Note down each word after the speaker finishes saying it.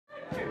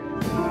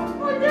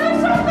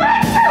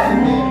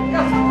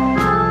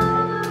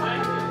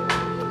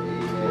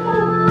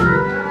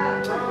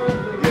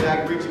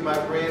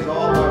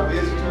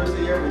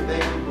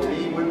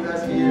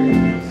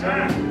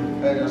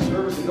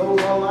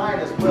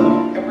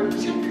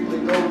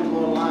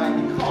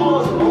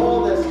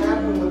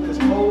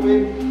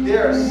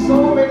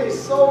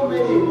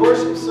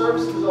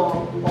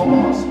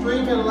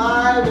streaming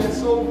live and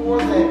so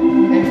forth,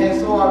 and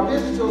so our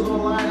visitors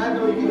online, I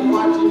know you can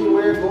watch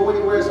anywhere, go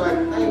anywhere, so I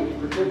thank you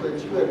particularly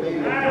that you have made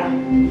it a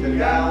point to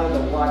Dylon to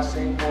watch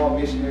St. Paul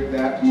Missionary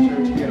Baptist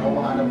Church here in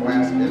Omaha,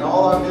 Nebraska. And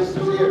all our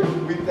visitors here,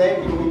 we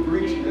thank you and we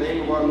greet you in the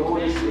name of our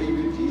Lord and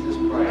Savior, Jesus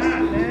Christ.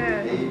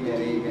 Amen.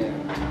 Amen.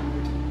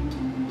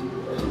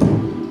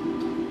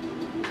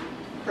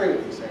 Pray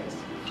with me, saints.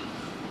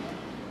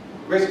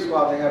 Gracious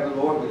Father in heaven,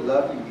 Lord, we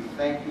love you. We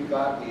thank you,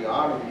 God. We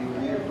honor you.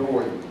 We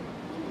adore you.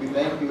 We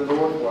thank you,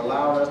 Lord, for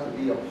allowing us to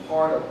be a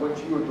part of what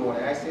you are doing.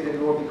 And I say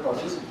that, Lord, because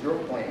this is your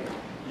plan.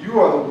 You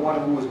are the one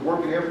who is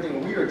working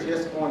everything. We are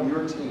just on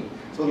your team.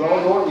 So,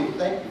 Lord, we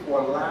thank you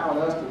for allowing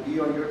us to be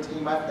on your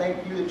team. I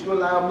thank you that you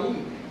allow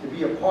me to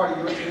be a part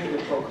of your team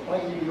to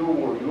proclaim your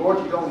word. Lord,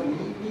 you don't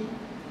need me,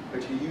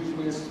 but you use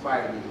me in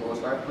spite of me, Lord.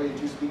 So I pray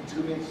that you speak to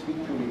me and speak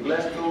through me.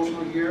 Bless those who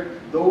are here,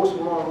 those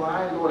who are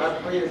online. Lord,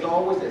 I pray as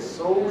always that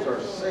souls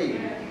are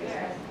saved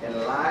and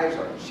lives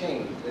are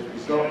changed as a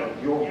result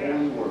of your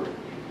holy word.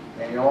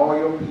 And all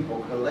your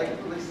people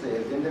collectively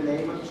says, in the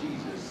name of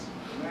Jesus,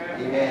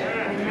 amen.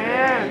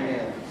 Amen.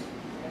 Amen.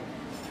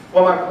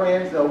 Well, my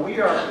friends, we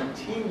are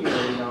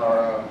continuing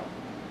our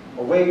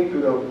way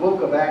through the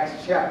book of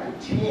Acts chapter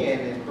 10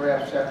 and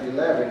perhaps chapter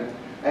 11.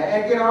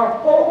 And again,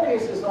 our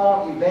focus is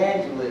on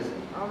evangelism.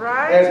 All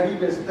right. As we've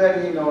been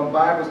studying on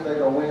Bible study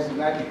on Wednesday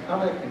night,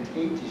 becoming a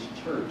contagious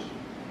church.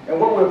 And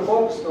what we're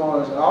focused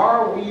on is,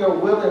 are we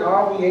willing,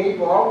 are we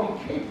able, are we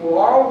capable,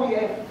 are we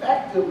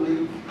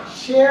effectively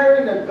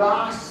sharing the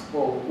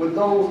gospel with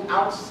those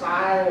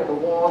outside of the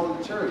walls of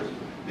the church?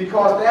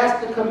 Because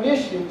that's the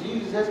commission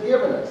Jesus has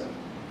given us.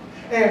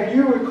 And if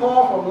you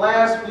recall from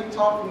last week,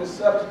 talking the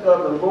subject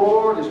of the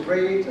Lord is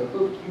ready to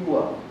hook you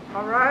up.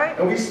 All right.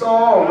 And we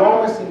saw a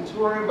Roman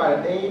centurion by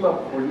the name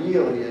of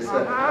Cornelius.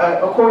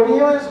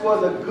 Cornelius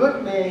was a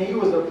good man. He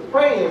was a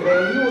praying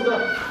man. He was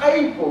a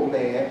faithful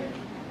man.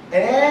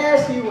 And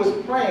as he was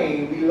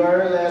praying, we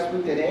learned last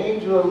week that the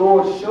angel of the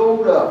Lord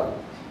showed up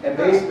and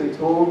basically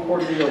told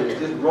Cornelius,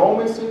 this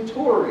Roman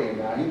centurion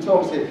now, he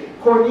told him,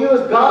 said,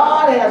 Cornelius,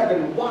 God has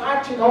been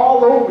watching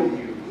all over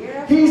you.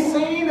 He's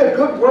seen the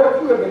good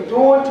work you have been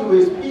doing to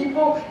his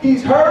people.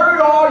 He's heard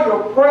all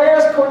your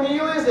prayers,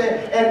 Cornelius.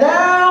 And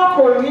now,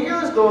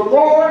 Cornelius, the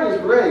Lord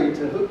is ready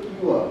to hook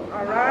you up.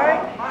 All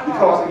right.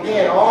 Because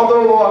again,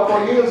 although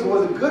Cornelius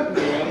was a good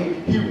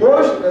man, he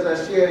worshiped, as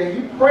I shared,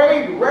 and he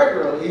prayed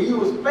regularly. He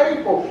was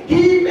faithful.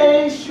 He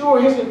made sure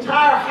his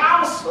entire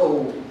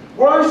household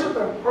worshiped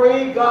and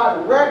prayed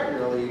God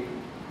regularly.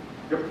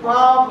 The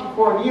problem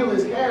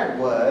Cornelius had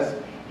was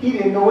he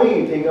didn't know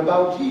anything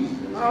about Jesus.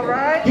 All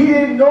right. He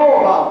didn't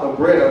know about the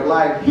bread of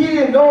life. He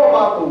didn't know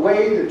about the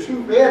way, the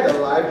truth, and the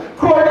life.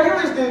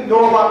 Cornelius didn't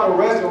know about the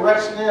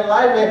resurrection and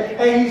life.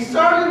 And he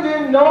certainly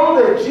didn't know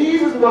that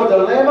Jesus was the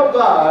Lamb of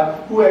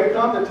God who had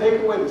come to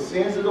take away the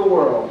sins of the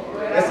world.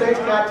 And saints,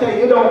 can I tell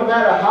you, it don't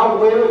matter how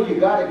well you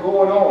got it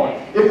going on.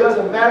 It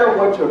doesn't matter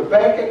what your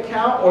bank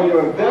account or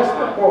your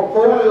investment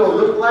portfolio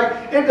looks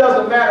like. It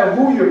doesn't matter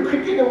who you're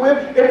kicking it with.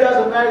 It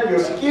doesn't matter your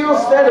skill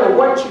set or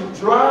what you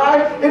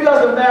drive. It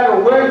doesn't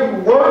matter where you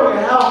work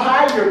and how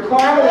high you're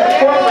climbing that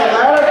corporate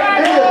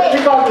ladder.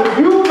 Because if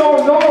you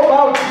don't know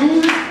about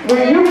Jesus,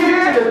 when you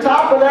get to the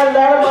top of that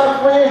ladder,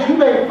 my friends, you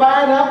may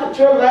find out that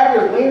your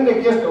ladder is leaning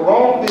against the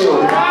wrong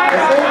building.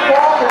 And St.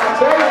 Paul, can I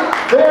tell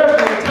you,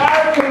 there's an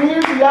entire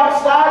community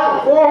outside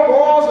the four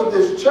walls of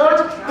this church.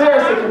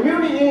 There's a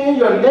community in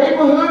your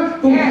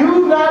neighborhood who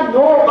do not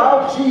know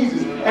about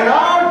Jesus. And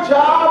our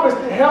job is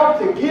to help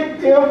to get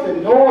them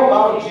to know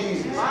about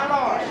Jesus.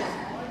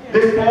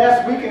 This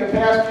past week, in the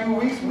past few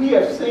weeks, we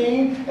have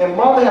seen, and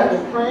Mother has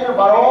been praying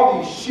about all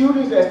these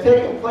shootings that's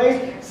taking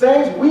place.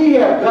 Saints, we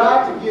have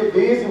got to get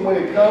busy when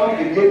it comes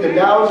to get the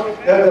knowledge,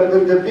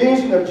 the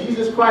vision of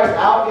Jesus Christ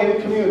out in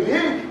the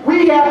community.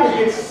 We have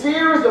to get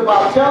serious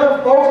about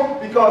telling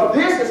folks, because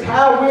this is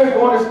how we're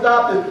going to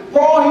stop this.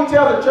 Paul, he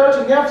tells the church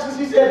in Ephesus,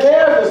 he said,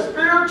 there's a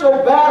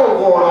spiritual battle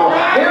going on.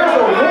 There's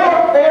a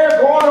warfare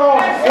going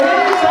on. And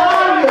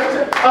anytime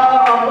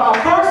a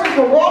person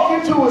can walk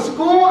into a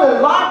school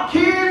and lock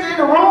kids in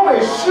the room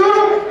and shoot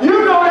them,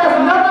 you know that's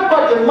nothing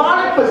but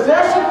demonic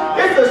possession.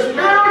 It's a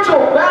spiritual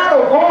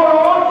battle going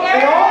on.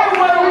 And the only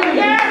way we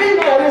can defeat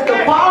that is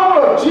the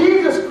power of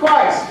Jesus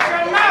Christ.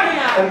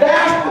 And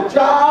that's the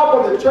job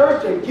of the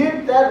church, to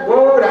get that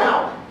word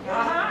out.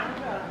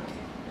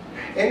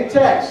 In the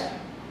text,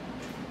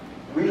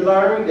 we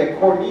learned that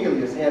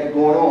Cornelius had it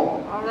going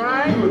on. All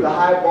right. He was a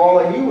high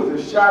baller. He was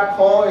a shot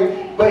caller.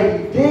 But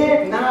he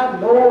did not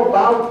know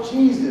about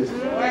Jesus.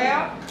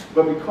 Well.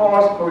 But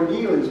because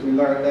Cornelius, we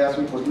learned last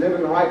week, was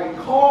living right,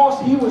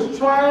 because he was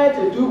trying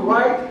to do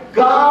right,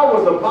 God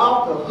was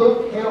about to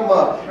hook him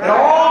up. And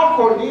all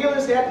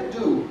Cornelius had to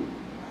do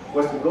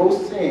was to go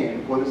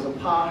send for this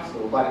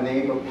apostle by the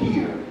name of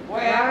Peter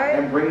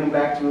and bring him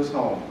back to his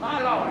home.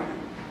 My Lord.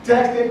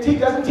 Text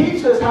doesn't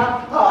teach us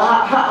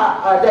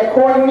that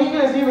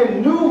Cornelius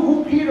even knew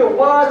who Peter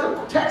was.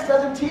 The text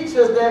doesn't teach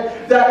us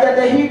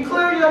that he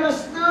clearly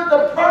understood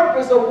the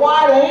purpose of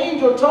why the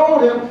angel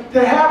told him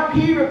to have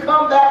Peter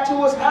come back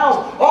to his house.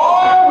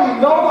 All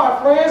we know, my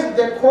friends, is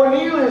that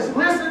Cornelius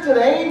listened to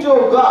the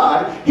angel of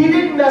God. He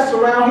didn't mess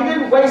around. He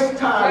didn't waste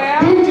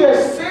time. Well, he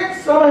just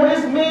sent some of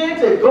his men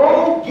to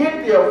go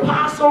get the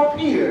apostle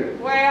Peter.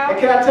 Well, and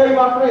can I tell you,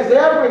 my friends,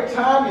 every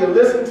time you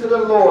listen to the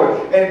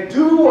Lord and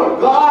do what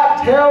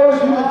God tells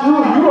you to do,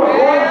 you are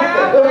going to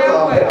get the hook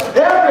up.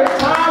 Every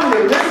time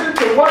you listen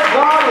to what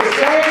God is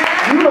saying,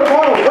 you are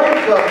going to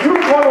wake up. You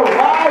are going to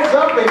rise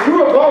up and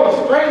you are going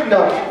to straighten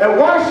up. And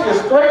once you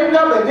straighten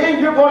up, and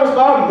then you're going to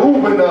start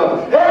moving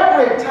up.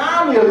 Every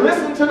time you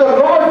listen to the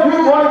Lord,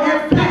 you're going to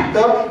get picked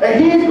up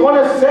and He's going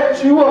to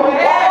set you up.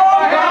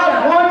 All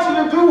God wants you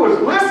to do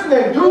is listen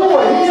and do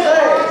what He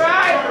says.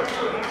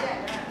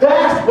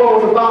 That's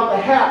what was about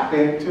to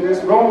happen to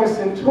this Roman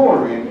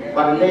centurion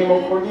by the name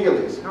of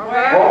Cornelius.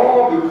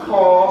 All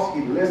because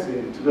he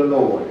listened to the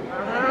Lord.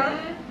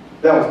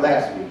 That was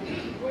last week.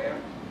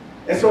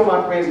 And so,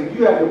 my friends, if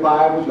you have your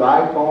Bibles, your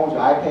iPhones, your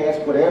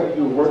iPads, whatever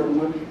you're working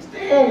with,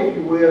 stand, if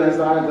you will, as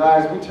our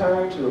guys, we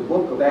turn to the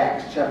book of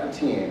Acts, chapter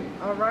 10.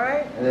 All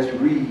right. And let's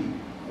read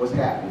what's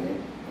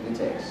happening in the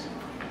text.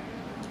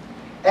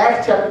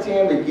 Acts chapter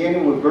 10,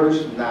 beginning with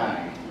verse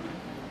 9.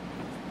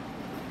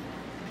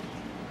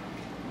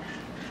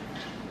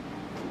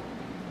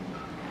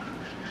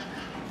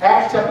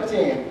 Acts chapter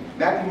 10,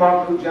 Matthew,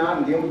 Mark, Luke,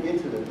 John, and then we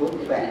get to the book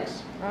of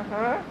Acts.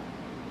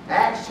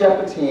 Acts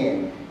chapter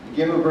 10,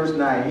 beginning with verse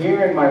 9.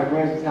 Herein, my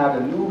friends, is how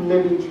the New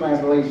Living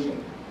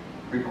Translation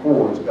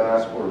records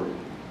God's word.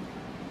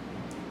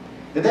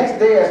 The next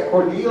day, as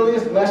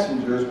Cornelius'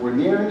 messengers were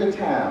nearing the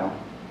town,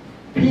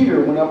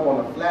 Peter went up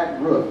on a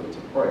flat roof to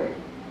pray.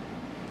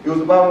 It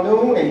was about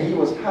noon, and he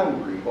was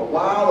hungry, but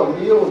while a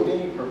meal was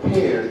being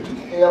prepared,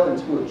 he fell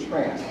into a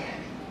trance.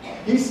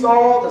 He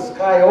saw the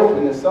sky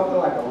open and something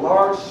like a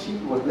large sheet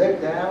was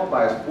let down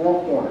by its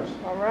four corners.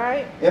 All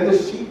right. In the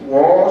sheet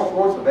were all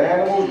sorts of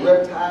animals,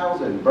 reptiles,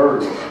 and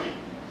birds.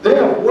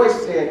 Then a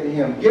voice said to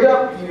him, "Get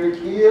up, Peter,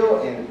 kill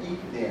and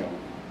eat them."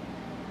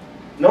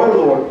 "No,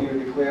 Lord," Peter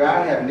declared,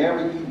 "I have never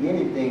eaten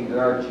anything that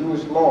our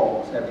Jewish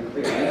laws have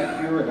declared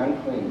impure and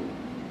unclean."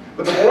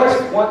 But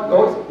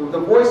the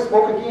voice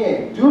spoke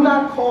again, "Do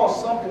not call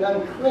something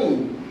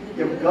unclean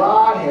if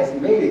God has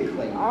made it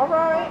clean." All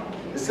right.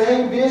 The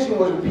same vision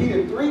was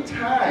repeated 3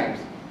 times.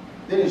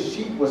 Then his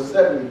sheep was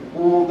suddenly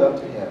pulled up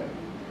to heaven.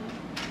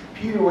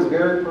 Peter was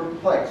very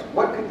perplexed.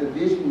 What could the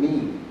vision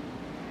mean?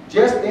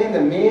 Just then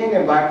the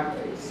men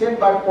sent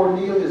by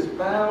Cornelius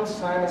found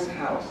Simon's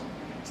house.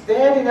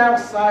 Standing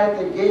outside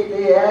the gate,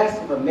 they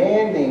asked if a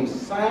man named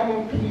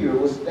Simon Peter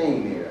was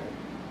staying there.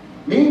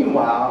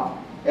 Meanwhile,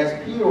 as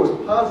Peter was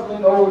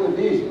puzzling over the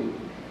vision,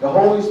 the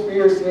Holy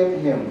Spirit said to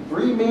him,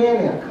 3 men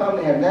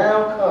have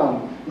now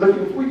come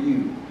looking for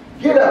you.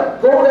 Get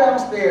up, go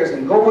downstairs,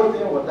 and go with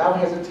them without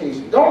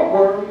hesitation. Don't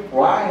worry,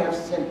 for I have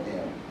sent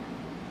them.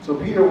 So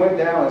Peter went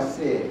down and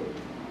said,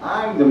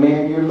 "I'm the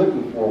man you're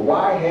looking for.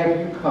 Why have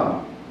you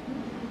come?"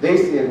 They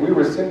said, "We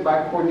were sent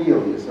by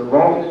Cornelius, a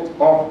Roman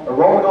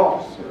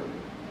officer.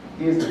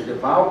 He is a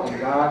devout and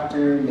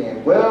God-fearing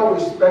man, well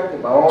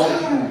respected by all the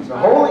Jews. A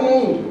holy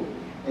angel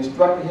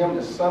instructed him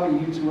to summon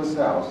you to his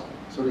house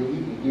so that he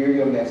can hear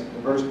your message."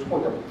 The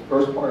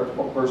first part of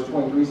verse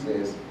 23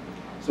 says,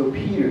 "So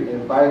Peter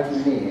invited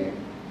the men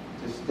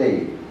to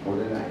stay for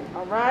the night."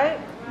 All right.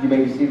 You may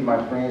be seated, my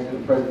friends,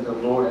 in the presence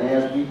of the Lord. And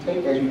as you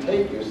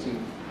take your seat,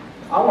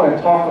 I want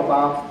to talk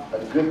about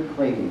a good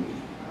cleaning.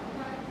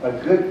 A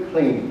good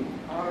cleaning.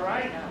 All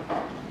right.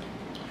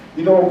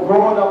 You know,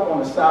 growing up on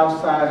the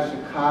south side of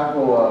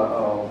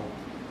Chicago,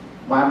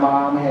 my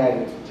mom had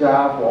a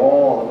job for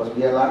all of us.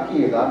 We had a lot of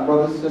kids, a lot of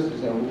brothers and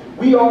sisters, and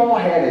we all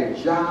had a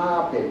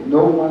job that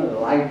no one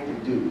liked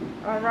to do.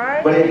 All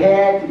right. But it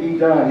had to be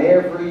done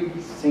every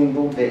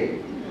single day.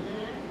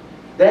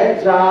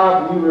 That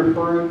job we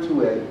refer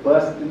to as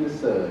busting the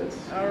suds.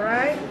 All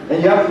right.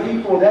 And young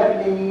people,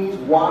 that means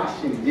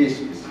washing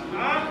dishes.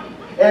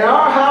 In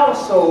our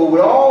household,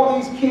 with all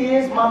these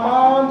kids, my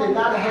mom did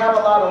not have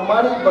a lot of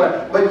money,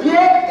 but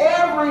yet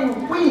every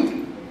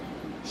week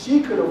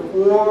she could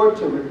afford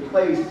to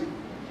replace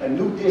a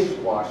new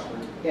dishwasher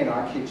in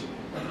our kitchen.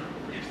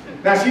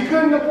 Now, she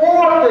couldn't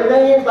afford the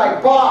names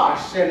like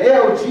Bosch and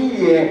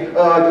LG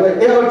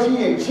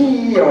and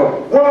GE or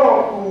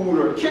Whirlpool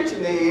or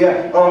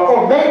KitchenAid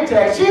or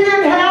Maytag. She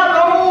didn't have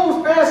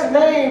those fancy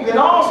names, and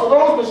also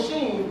those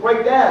machines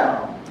break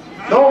down.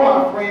 No,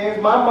 my friends,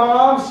 my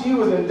mom, she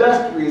was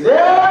industrious.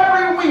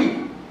 Every week,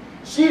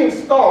 she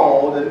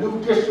installed a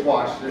new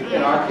dishwasher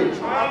in our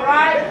kitchen. All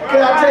right.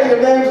 Can I tell you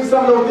the names of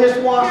some of those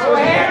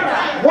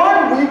dishwashers?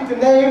 One week, the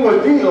name was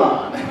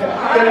Dylon.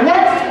 The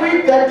next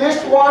week, that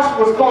dishwasher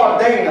was called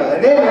Dana.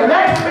 And then the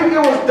next week, it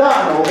was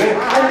Donald.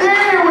 And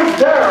then it was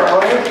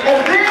Daryl.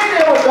 And then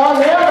it was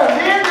Donnell. And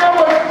then there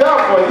was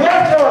Deborah.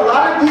 Yes, there were a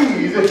lot of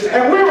these.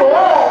 And we were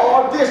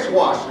all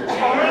dishwashers.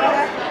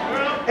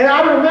 And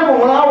I remember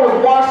when I was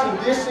washing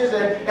dishes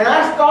and And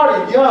I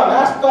started young.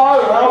 I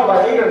started when I was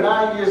about 8 or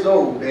 9 years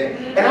old.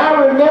 And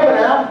I remember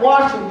that I'm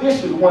washing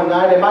dishes one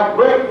night, and my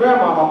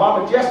great-grandma, my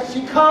Mama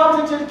Jessie, she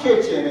comes into the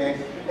kitchen,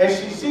 and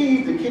she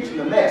sees the kitchen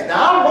a mess.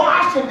 Now, I'm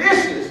washing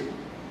dishes,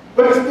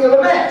 but it's still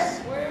a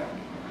mess.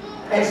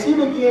 And she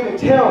began to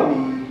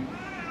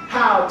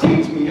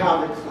teach me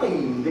how to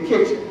clean the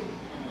kitchen.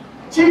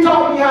 She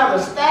taught me how to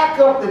stack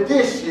up the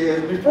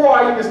dishes before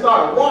I even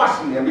started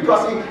washing them.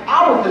 Because, see,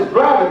 I was just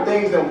grabbing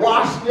things and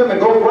washing them and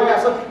go grab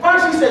some.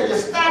 First, she said, you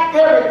stack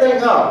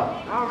everything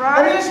up. All right.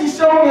 And then she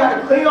showed me how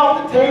to clean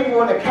off the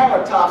table and the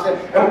countertops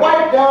and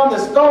wipe down the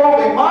stove.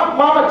 And my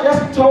Mama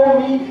Jessie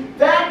told me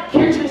that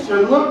kitchen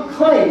should look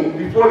clean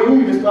before you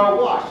even start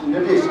washing the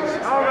dishes.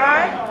 All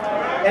right.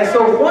 And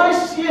so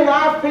once she and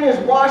I finished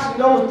washing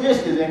those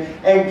dishes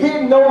and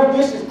getting those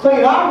dishes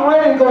clean, I'm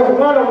ready to go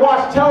run and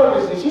watch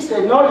television. She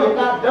said, no, you're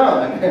not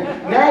done.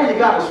 Now you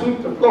got to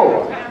sweep the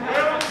floor.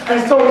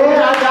 And so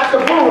then I got the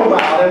broom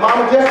out, and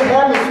Mama Jessie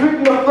had me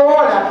sweeping the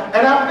floor,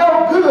 and I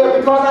felt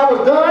good because I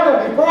was done,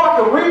 and before I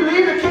could really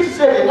leave the kitchen, she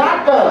said, you're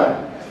not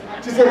done.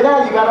 She said,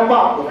 now you got to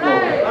mop the floor.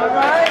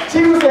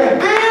 She said,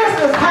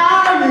 this is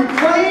how you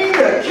clean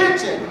the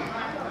kitchen.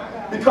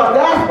 Because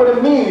that's what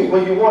it means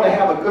when you want to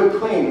have a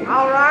good cleaning.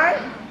 All right.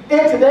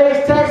 In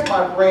today's text,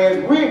 my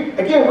friends, we're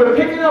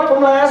picking up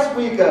from last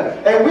week,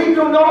 and we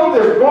do know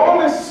this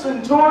Roman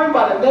centurion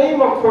by the name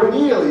of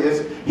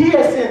Cornelius. He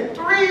has sent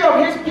 3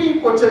 of his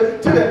people to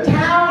the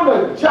town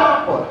of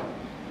Joppa.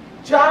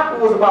 Joppa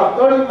was about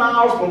 30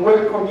 miles from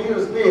where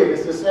Cornelius lived.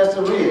 It's in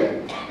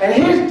Caesarea.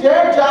 And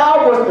their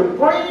job was to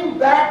bring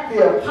back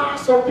the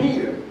Apostle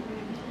Peter.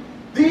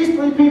 These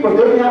 3 people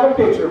didn't have a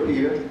picture of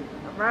Peter.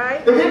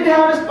 Right. They didn't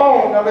have his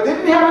phone number. They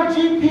didn't have a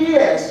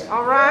GPS.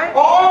 All right.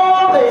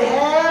 All they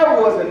had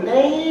was a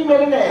name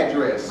and an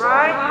address.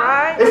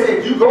 Right. They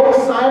said, you go to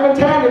Simon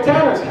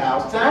Tanner's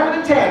house, Simon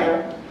the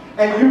Tanner,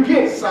 and you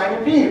get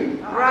Simon Peter.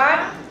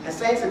 Right. And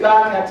saints of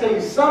God, can I tell you,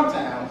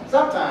 sometimes,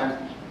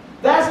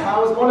 that's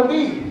how it's going to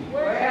be.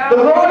 The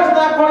Lord is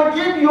not going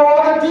to give you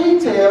all the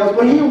details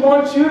when He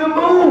wants you to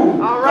move.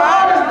 All right.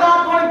 God is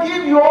not going to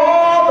give you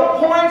all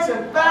the points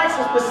and facts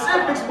and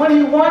specifics when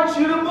He wants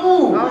you to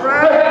move. All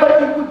right. But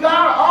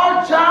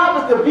our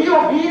job is to be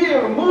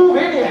obedient and move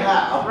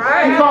anyhow.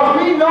 Right.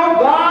 Because we know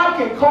God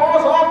can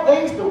cause all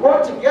things to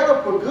work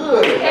together for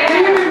good.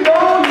 Even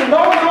though you don't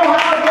know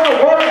how it's going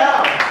to work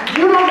out.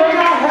 You may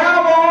not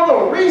have all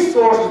the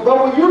resources,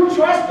 but when you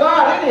trust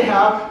God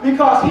anyhow,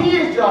 because He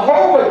is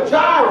Jehovah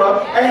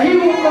Jireh, and He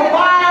will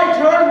provide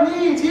your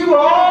needs. He will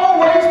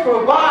always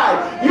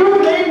provide. You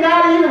may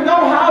not even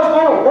know how it's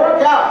going to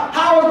work out,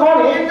 how it's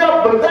going to end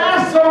up, but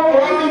that's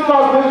okay,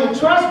 because when you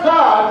trust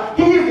God,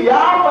 He's the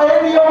Alpha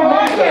and the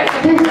Omega.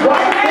 He's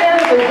right there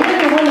at the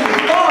beginning when you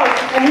start,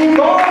 and He's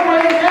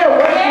always there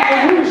waiting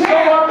for you to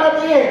show up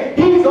at the end.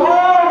 He's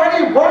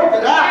already worked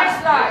it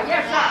out.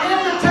 Yes, sir. In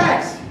the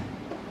text,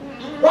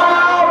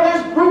 while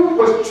this group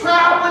was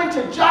traveling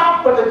to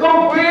Joppa to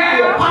go get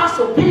the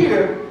Apostle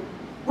Peter,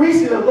 we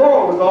see the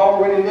Lord was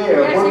already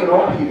there working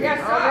on Peter. Yes,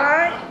 sir. All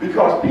right.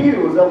 Because Peter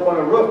was up on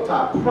the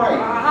rooftop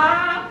praying.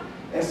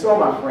 And so,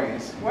 my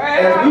friends,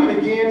 as we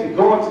begin to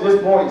go into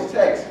this morning's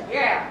text,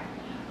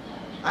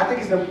 I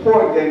think it's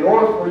important that in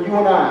order for you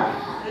and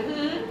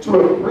I to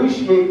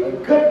appreciate a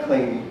good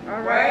cleaning,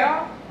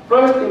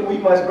 first thing we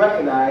must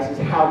recognize is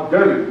how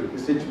dirty the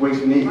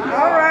situation is. All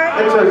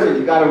right. The church said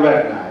you got to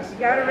recognize. You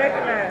got to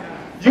recognize.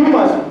 You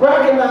must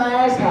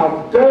recognize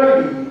how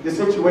dirty the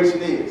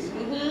situation is.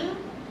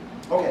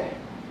 Okay.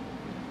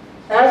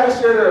 As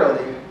I shared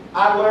earlier,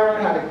 I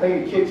learned how to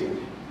clean the kitchen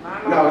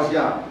when I was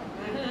young.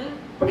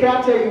 But can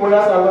I tell you what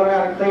else I learned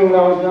how to clean when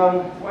I was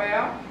young?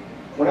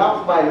 When I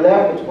was about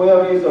 11 or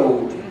 12 years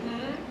old,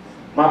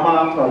 my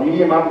mom taught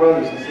me and my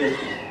brothers and sisters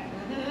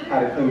how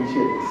to clean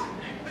chilies.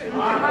 All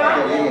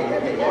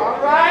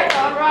right.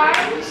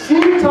 She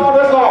taught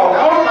us all.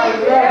 I was like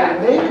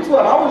 11, maybe 12.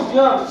 I was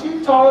young.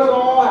 She taught us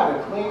all how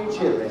to clean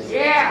chilies.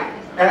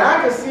 And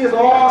I could see us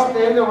all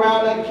standing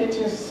around that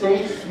kitchen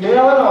sink,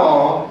 smelling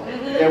all,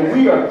 and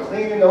we are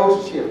cleaning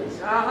those chilies.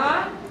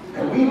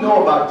 And we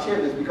know about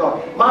chilies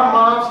because my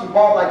mom, she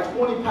bought like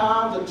 20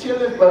 pounds of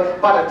chilies, but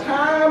by the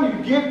time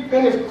you get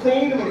finished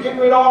cleaning and getting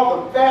rid of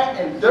all the fat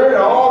and dirt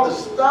and all the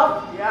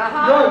stuff, you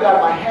only got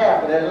about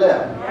half of that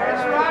left.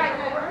 That's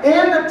right.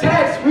 In the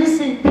text, we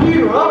see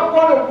Peter up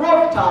on the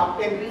rooftop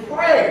in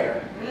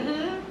prayer.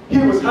 He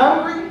was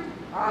hungry,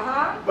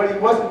 but he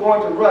wasn't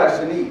going to rush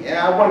and eat. And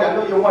I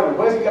know you're wondering,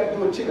 what does he got to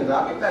do with chickens?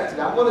 I'll get back to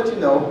that. I'm going to let you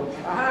know.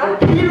 But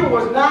Peter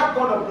was not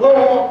going to blow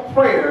off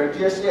prayer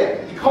just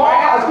yet. He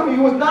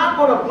was not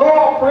going to blow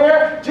off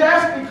prayer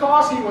just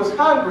because he was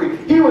hungry.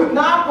 He was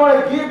not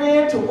going to give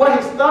in to what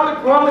his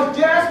stomach grumbles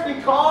just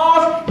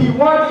because he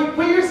wanted to eat.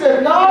 Peter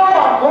said, no,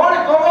 I'm going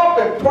to go up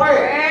and pray.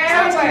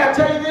 Saints, can I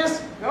tell you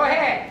this? Go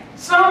ahead.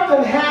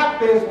 Something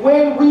happens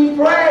when we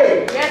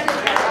pray.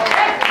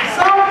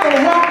 Something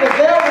happens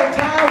every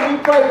time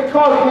we pray,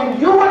 because when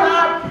you and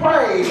I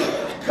pray,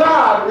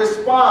 God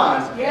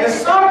responds. And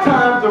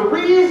sometimes the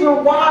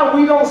reason why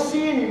we don't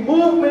see any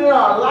movement in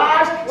our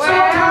lives,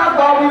 sometimes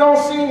why we don't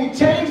see any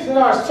changes in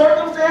our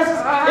circumstances,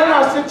 in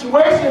our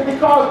situation,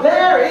 because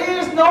there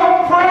is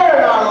no prayer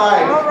in our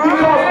life.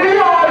 Because we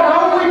all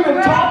know, we've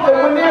been taught that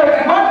when there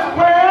is much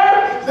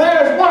prayer, there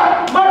is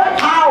what? Much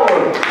power.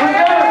 When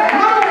there is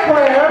little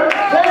prayer,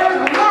 there is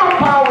little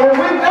power. And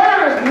when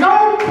there is no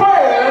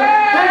prayer,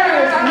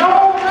 there is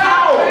no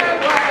power.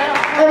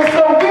 And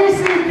so we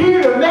see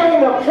Peter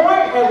making a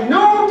point at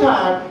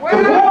noontime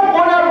to go up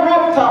on that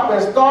rooftop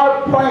and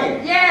start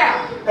praying.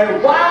 Yeah.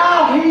 And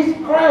while he's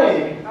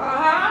praying,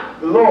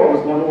 the Lord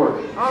was going to work.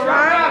 All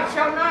right.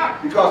 Show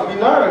up. Because we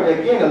learned,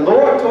 again, the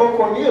Lord told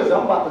Cornelius,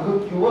 I'm about to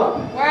hook you up.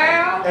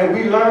 Well. And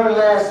we learned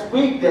last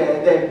week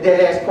that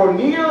as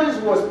Cornelius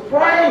was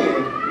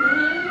praying,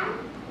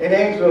 an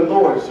angel of the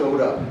Lord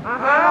showed up.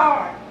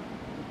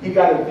 He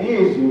got a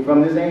vision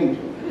from this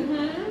angel.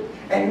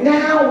 And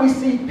now we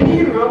see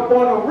Peter up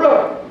on the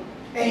roof,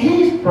 and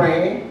he's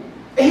praying,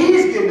 and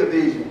he's getting a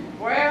vision.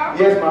 Well.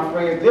 Yes, my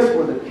friends, this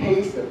was a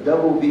case of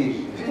double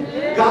vision.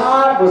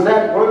 God was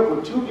at work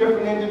with two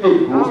different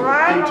individuals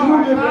in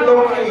two different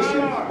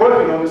locations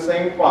working on the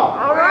same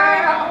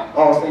problem.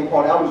 Oh, same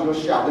part. That was your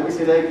shout. Let me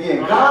say that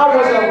again. God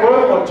was at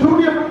work on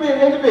two different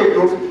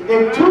individuals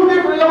in two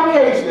different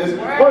locations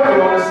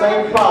working on the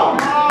same problem.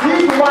 The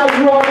reason why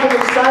you are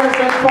getting excited,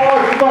 St. Paul,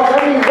 is because I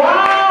mean,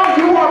 while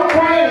you are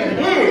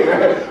praying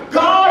here,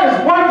 God is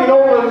working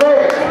over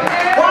there.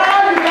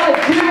 While you got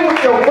to deal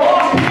with your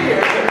boss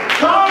here,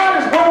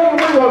 God is working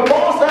with your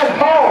boss at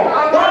home.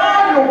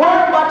 While you're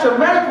worried about your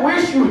medical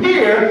issue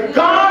here,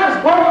 God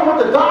is working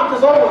with the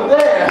doctors over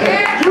there.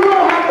 You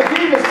don't have to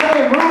be in the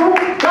same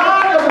room.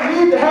 God doesn't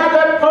need to have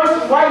that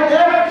person right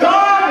there.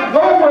 God can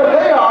go where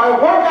they are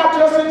and work out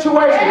your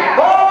situation.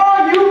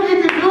 All you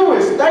need to do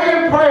is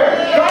stay in prayer.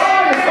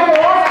 God is so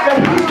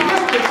awesome that He's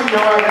listening to you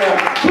right now.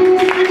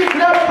 He's speaking to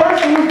that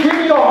person who's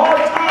giving you a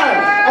hard time.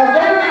 And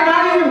they may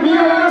not even be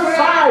on your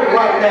side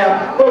right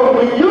now. But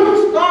when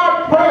you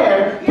start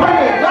praying,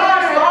 God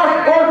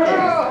starts working.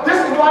 This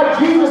is why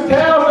Jesus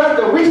tells us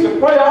that we should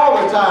pray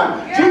all the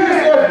time. Jesus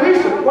says we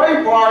should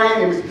pray for our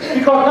enemies.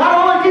 Because not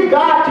only can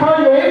God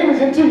turn your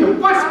enemies into your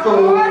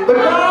footstool, but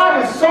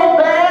God is so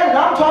bad, and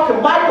I'm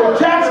talking Michael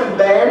Jackson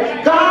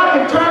bad, God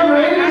can turn your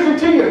enemies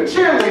into your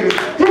cheerleaders.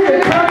 He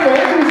can turn your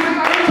enemies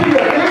into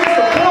your big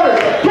supporters.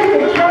 He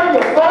can turn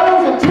your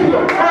foes into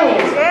your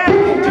friends. He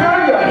can turn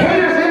your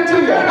haters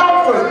into your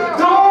helpers.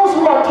 Those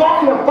who are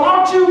talking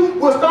about you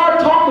will start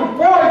talking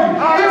for you.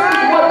 This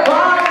is what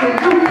God can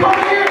do. Come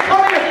here,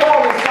 Paul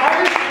and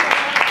Silas.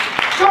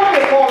 Come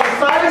here, Paul and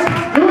Silas.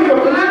 You're in the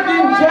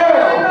Philippian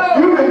jail.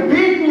 You've been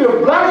beaten, you're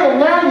bloody, and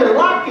now you're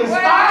locked in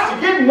stocks.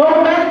 You're getting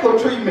no medical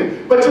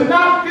treatment. But you're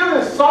not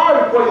feeling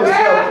sorry for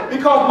yourself.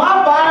 Because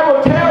my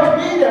Bible tells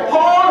me that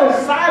Paul and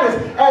Silas,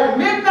 at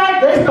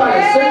midnight, they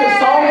started singing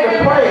songs of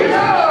praise.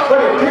 But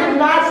it did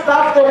not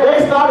stop there.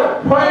 They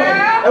started praying.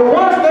 And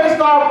once they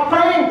started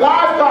praying,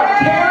 God started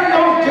tearing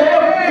those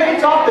jail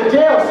gates off the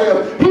jail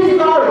cells. He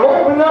started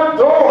opening up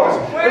doors.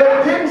 But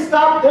it didn't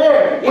stop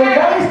there. When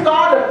they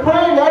started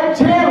praying, that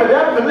jailer,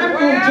 that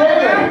Philippian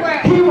jailer,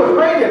 he was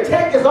ready to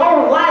take his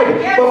own life.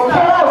 But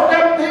Paul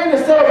stepped in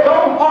and said,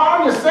 don't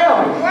harm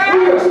yourself.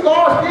 We are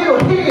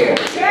still here.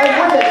 And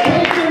when they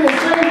came in and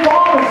sang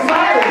Paul and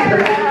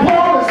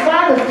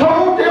Silas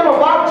told them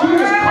about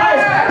Jesus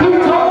Christ. He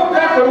told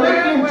that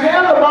Philippian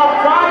jailer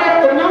about Friday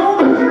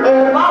afternoon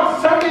and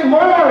about Sunday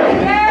morning.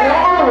 And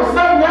all of a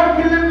sudden,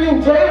 that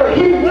Philippian jailer,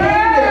 he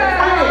began to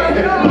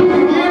pray. He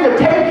began to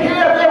take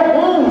care of their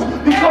wounds.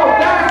 Because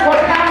that's what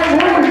happens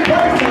when we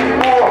pray, St.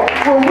 Paul.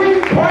 When we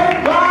pray,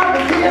 God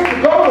begins to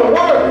go to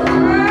work.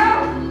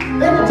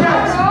 Let me tell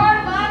you.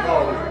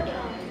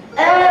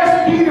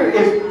 As Peter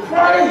is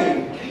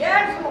praying,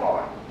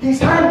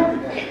 he's hungry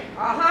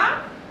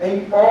now.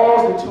 And he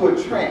falls into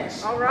a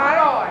trance.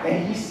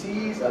 And he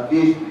sees a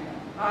vision.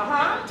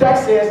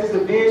 Text says it's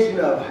a vision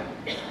of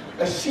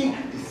a sheep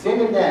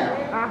descending down.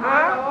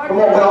 Come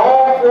on, with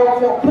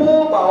all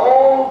pulled by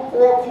all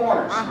four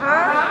corners.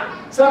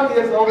 Some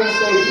kids over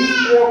say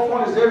these four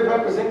corners, they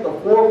represent the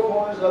four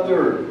corners of the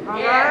earth.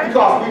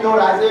 Because we know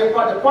that Isaiah,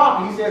 the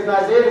prophet, he says in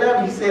Isaiah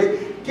 11, he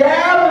says,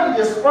 gather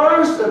the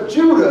dispersed of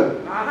Judah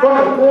from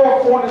the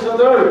four corners of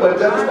the earth. But it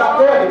doesn't stop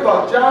there,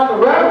 because John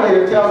the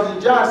Revelator tells us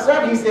in John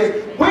 7, he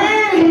says,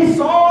 when he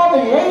saw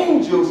the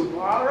angels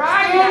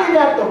standing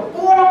at the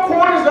four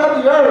corners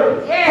of the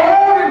earth,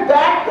 holding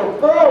back the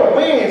four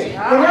winds,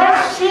 when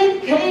that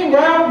sheep came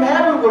down from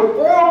heaven with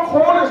four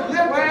corners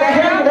lifted the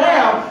hand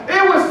down,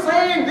 it was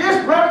saying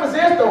this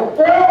represents the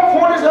four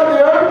corners of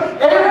the earth,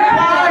 and it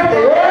applies to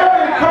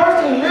every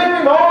person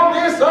living on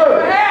this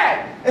earth.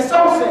 And so,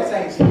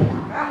 saints,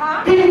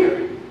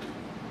 Peter,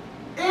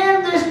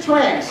 in this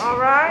trance,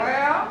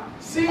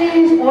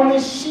 sees on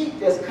this sheet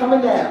that's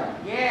coming down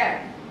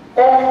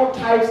all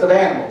types of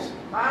animals.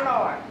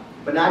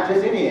 But not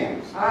just any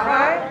animals.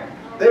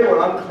 They were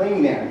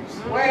unclean animals.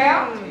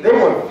 They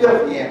were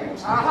filthy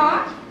animals.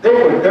 They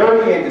were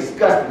dirty and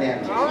disgusting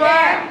animals.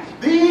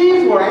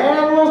 These were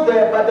animals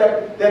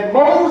that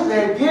Moses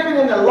had given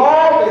in the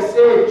law that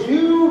said,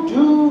 you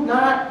do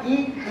not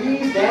eat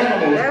these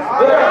animals.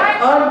 They're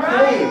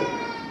unclean.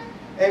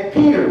 And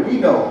Peter, we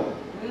know,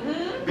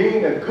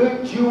 being a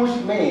good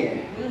Jewish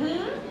man,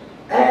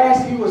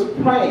 as he was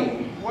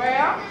praying,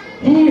 Well,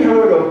 he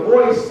heard a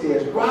voice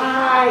says,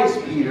 "Rise,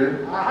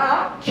 Peter,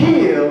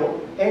 kill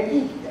and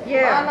eat."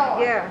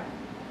 Yeah.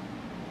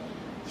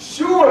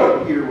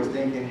 Surely, Peter was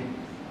thinking,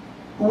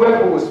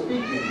 whoever was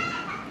speaking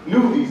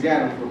knew these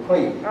animals were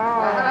clean.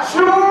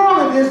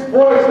 Surely this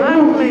voice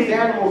knew these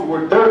animals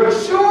were dirty.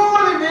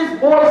 Surely this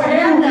voice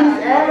knew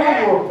these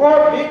animals were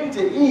forbidden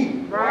to eat.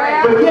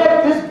 Right. But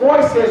yet this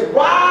voice says,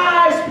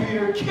 "Rise,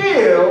 Peter,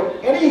 kill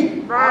and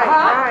eat."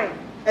 Right.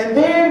 And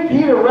then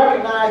Peter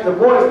recognized the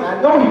voice, and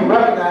I know he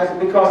recognized it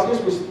because his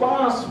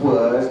response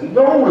was,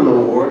 "No,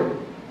 Lord,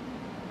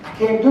 I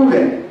can't do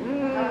that."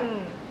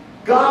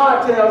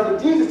 God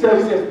tells, Jesus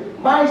tells, he says,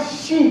 "My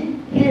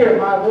sheep hear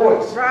my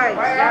voice."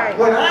 Right.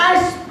 When I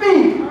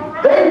speak,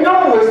 they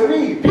know it's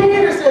me.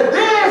 Peter said,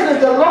 "This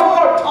is the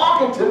Lord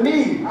talking to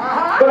me."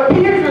 But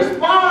Peter's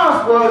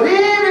response was,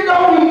 even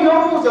though he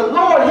knows the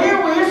Lord,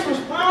 his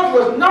response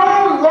was,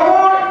 "No,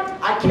 Lord,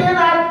 I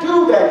cannot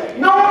do that.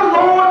 No,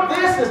 Lord,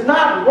 this is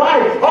not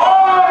right.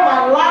 All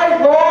my life,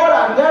 Lord,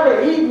 I've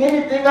never eaten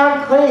anything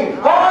unclean.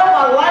 All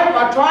my life,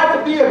 I tried to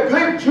be a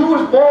good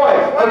Jewish boy,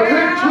 a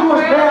good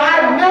Jewish man.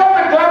 I've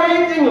never done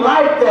anything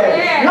like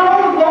that. No,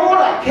 Lord,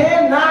 I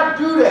cannot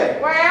do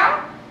that." well,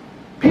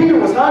 Peter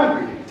was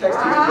hungry, text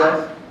teaches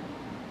us,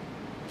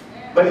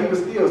 but he was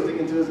still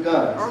sticking to his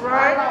guns,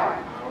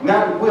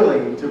 not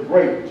willing to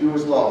break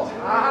Jewish laws.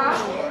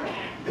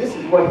 This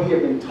is what he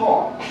had been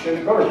taught since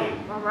birth.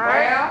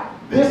 well,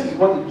 This is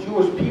what the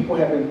Jewish people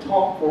have been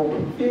taught for over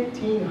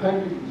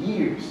 1,500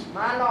 years.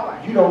 my Lord.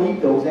 You don't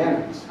eat those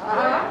animals.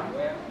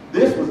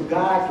 This was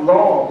God's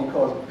law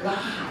because God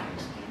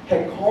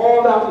had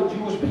called out the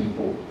Jewish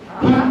people.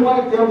 He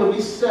wanted them to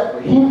be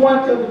separate. He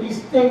wanted them to be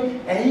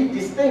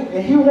distinct,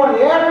 and he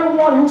wanted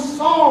everyone who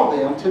saw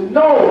them to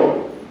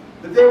know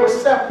that they were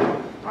separate.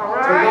 So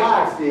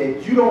God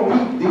said, "You don't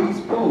eat these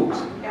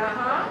foods."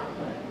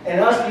 And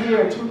us here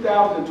in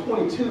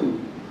 2022,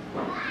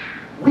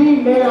 we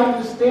may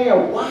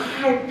understand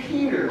why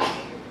Peter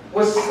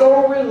was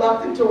so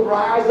reluctant to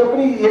rise up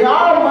and eat. In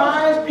our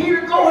minds,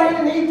 Peter, go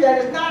ahead and eat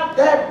that. It's not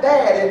that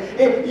bad.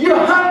 If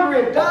you're hungry,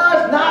 it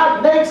does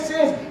not make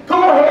sense.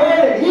 Go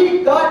ahead and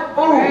eat that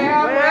food.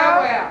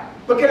 Well.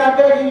 But can I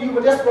beg you,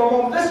 but just for a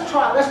moment, let's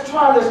try.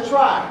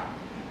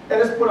 And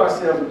let's put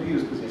ourselves in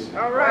Peter's position.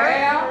 Well,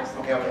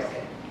 Okay.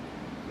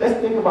 Let's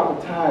think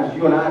about the times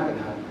you and I have been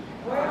hungry.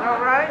 All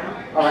right.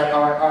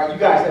 All right. You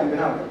guys haven't been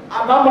hungry.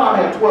 My mom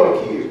had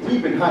 12 kids.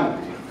 We've been hungry.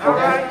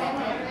 Okay?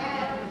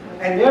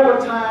 And there were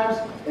times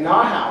in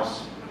our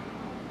house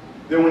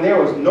that when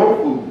there was no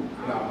food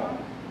in our home,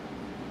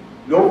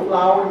 no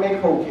flour to make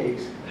hoe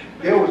cakes,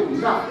 there was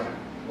nothing.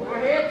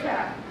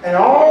 And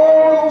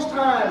all those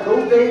times,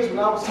 those days when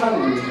I was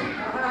hungry,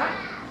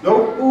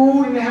 no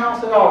food in the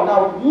house at all.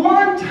 Not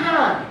one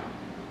time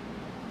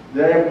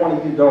did I ever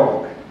want to eat a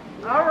dog.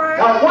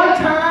 Not one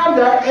time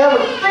did I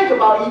ever think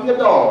about eating a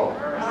dog.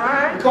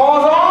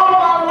 Because all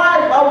my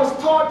life I was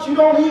taught you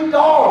don't eat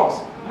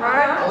dogs.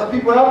 Other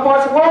people in other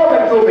parts of the world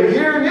that do, but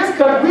here in this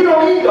country we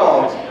don't eat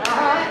dogs.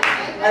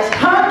 As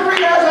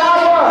hungry as I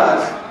was,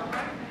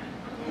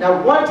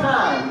 now one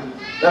time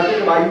did I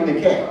think about eating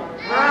a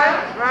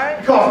cat.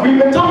 Because we've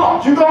been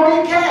taught you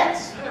don't eat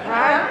cats.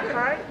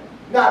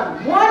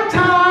 Not one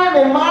time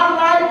in my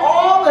life,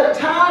 all the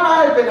time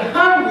I've been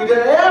hungry, did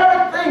I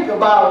ever think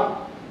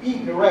about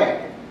eating a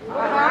rat.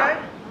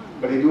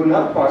 But they do in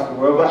other parts of the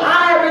world. But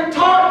I have been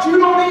taught you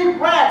don't eat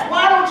rats.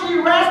 Why don't you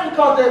eat rats?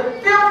 Because they're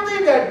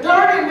filthy, they're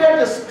dirty, and they're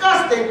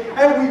disgusting.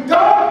 And we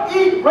don't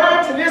eat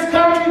rats in this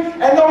country.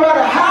 And no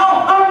matter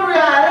how hungry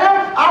I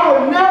am, I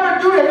will never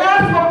do it.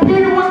 That's what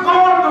Peter was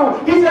going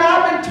through. He said,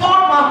 I've been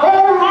taught my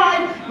whole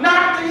life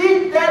not to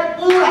eat that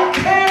food. I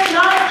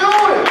cannot do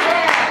it.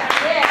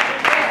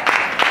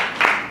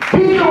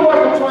 Peter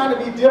wasn't trying to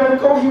be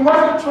difficult. He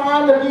wasn't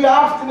trying to be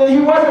obstinate. He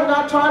wasn't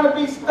not trying to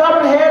be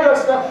stubborn-headed or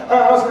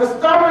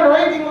stubborn or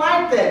anything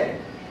like that.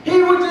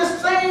 He was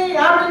just saying,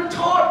 I've been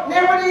taught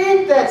never to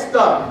eat that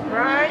stuff.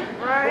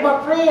 Well,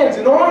 my friends,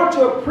 in order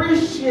to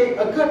appreciate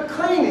a good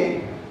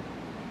cleaning,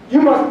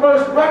 you must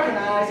first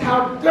recognize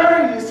how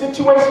dirty the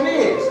situation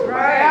is.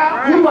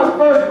 You must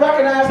first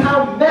recognize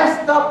how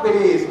messed up it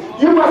is.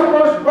 You must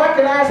first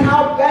recognize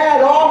how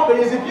bad off it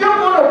is. If you're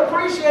going to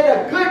appreciate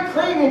a good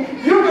cleaning,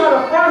 you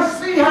got to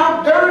first see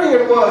how dirty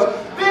it was.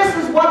 This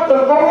is what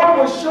the Lord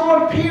was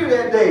showing Peter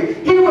that day.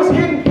 He was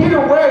hitting Peter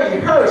where he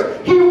hurts.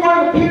 He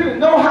wanted Peter to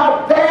know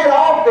how bad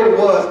off it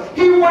was.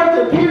 He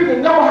wanted Peter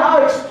to know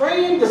how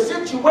extreme the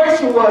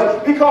situation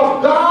was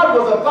because God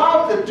was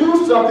about to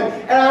do something.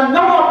 And I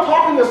know I'm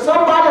talking to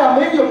somebody,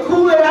 I'm in your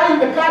Kool-Aid, I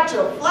even got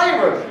your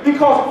flavor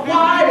because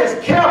pride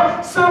has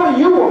kept some of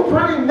you were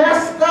pretty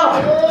messed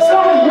up.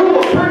 Some of you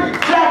were pretty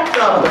jacked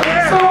up.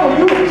 Some of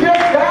you were just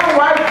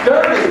downright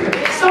dirty.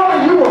 Some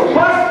of you were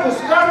busted,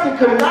 disgusted,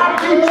 could not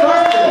be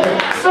trusted.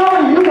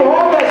 Some of you were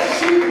on that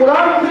sheet with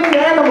unclean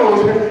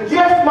animals.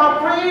 Yes, my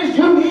friends,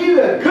 you need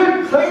a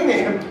good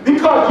cleaning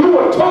because you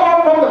were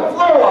torn from the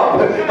floor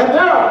up. And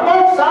there are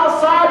folks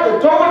outside the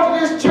doors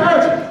of this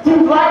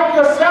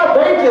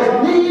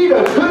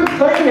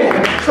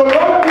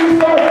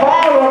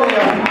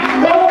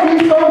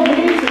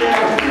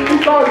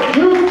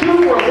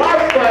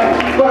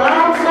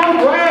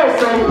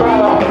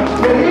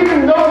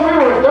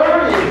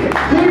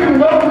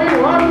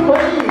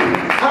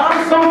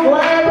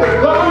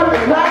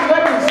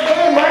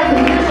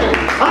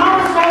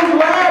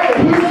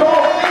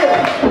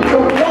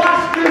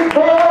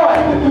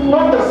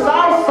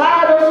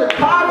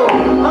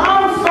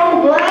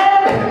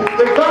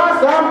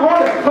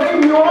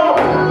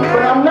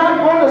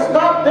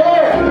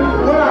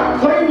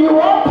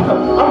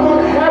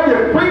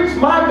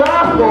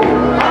gospel.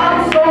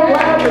 I'm so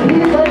glad that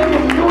he's able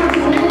to do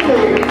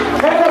exceedingly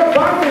and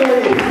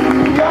abundantly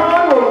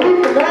beyond what we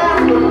can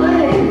ask or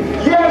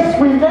think. Yes,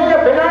 we may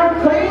have been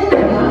unclean,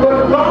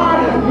 but God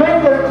has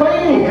made us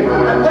clean.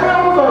 And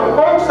those are the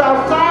folks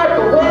outside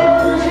the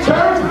walls of this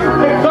church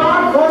that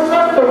God wants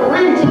us to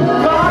reach.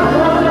 God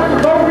wants us to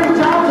go reach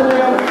out to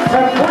them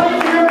and bring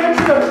them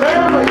into the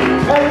family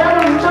and let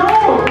them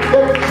know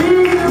that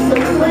Jesus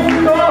has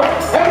cleaned up.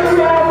 And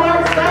we all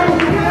right, saints.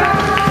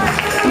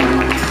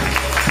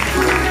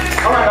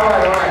 All right.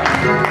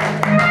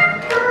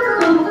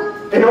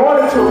 In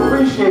order to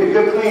appreciate a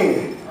good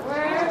cleaning,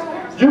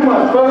 you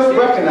must first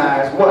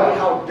recognize what?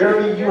 How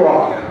dirty you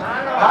are.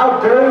 How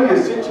dirty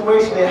the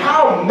situation is.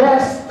 How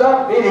messed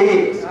up it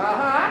is.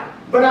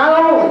 But not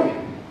only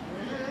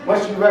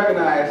must you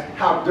recognize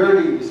how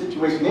dirty the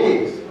situation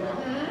is,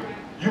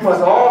 you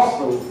must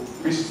also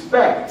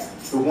respect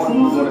the one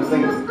who's going to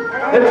clean it.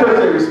 Let church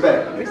say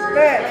respect.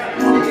 Respect.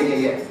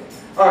 Yeah.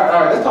 All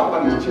right. Let's talk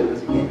about these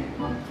chillers again.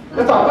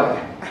 Let's talk about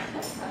that.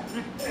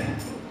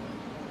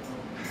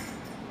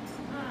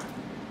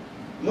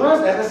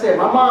 Once, as I said,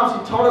 my mom,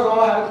 she taught us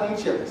all how to clean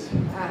chillers.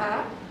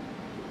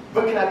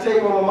 But can I tell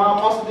you what my mom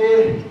also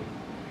did?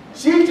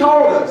 She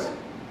told us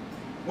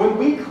when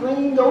we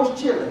clean those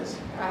chillers,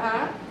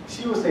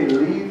 she would say,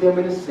 leave them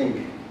in the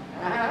sink.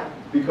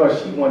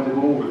 Because she wanted to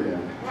go over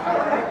them.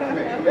 Come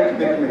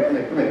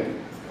here.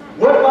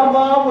 What my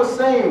mom was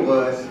saying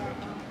was,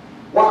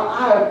 while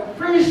I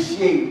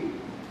appreciate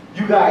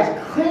you guys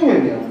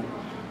cleaning them,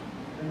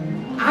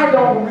 I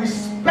don't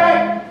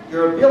respect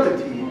your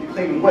ability to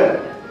clean them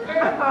well.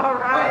 All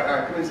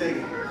right. Come and say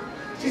it.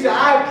 She said,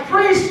 I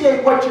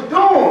appreciate what you're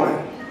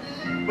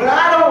doing, but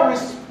I don't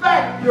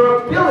respect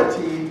your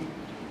ability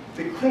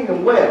to clean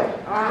them well.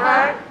 All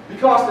right.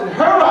 Because in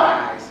her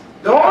eyes,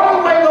 the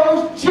only way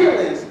those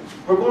chitlins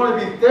were going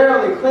to be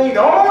thoroughly cleaned,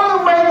 the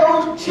only way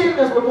those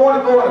chitlins were going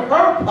to go in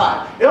her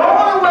pot, the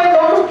only way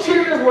those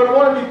chitlins were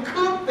going to be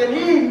cooked and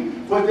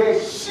eaten was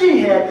that she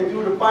had to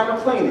do the final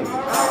cleaning. All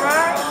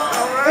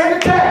right. In the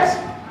text,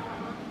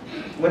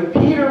 when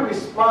Peter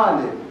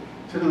responded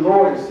to the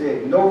Lord and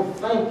said, no,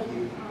 thank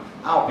you,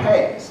 I'll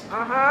pass.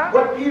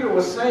 What Peter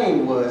was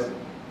saying was,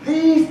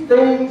 these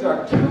things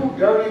are too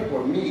dirty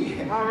for me.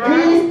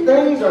 These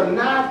things are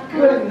not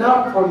good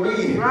enough for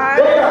me.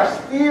 They are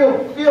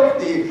still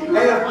filthy. And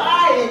if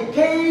I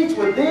engage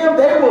with them,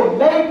 they will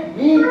make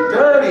me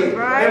dirty. If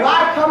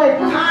I come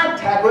in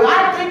contact with them,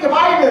 I think if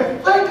I even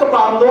think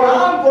about them, Lord,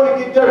 I'm going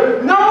to get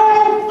dirty.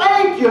 No,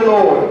 thank you,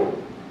 Lord.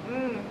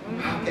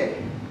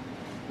 Okay.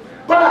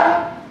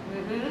 But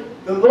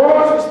the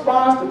Lord's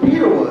response to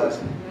Peter was,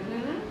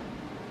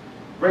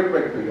 break,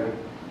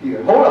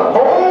 Peter.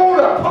 Hold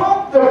up,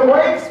 pump the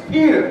brakes,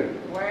 Peter.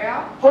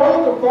 Well.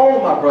 Hold the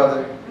phone, my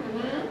brother.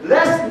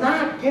 Let's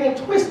not get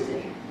it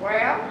twisted.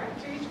 Well.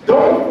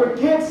 Don't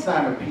forget,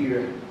 Simon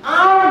Peter,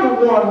 I'm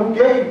the one who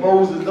gave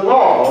Moses the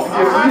law. All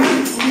right.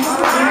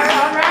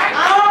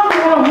 I'm the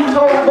one who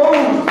told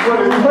Moses what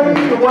is clean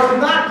and what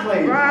is not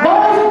clean.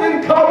 Moses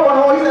didn't come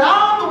on. He said,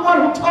 I'm the one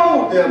who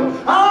told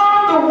them.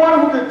 I'm the one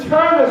who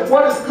determines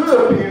what is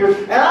good, Peter,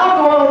 and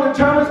I'm the one who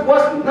determines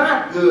what's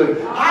not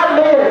good. I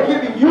may have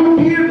given you,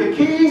 Peter, the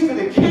keys to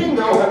the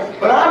kingdom,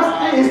 but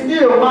it's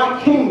still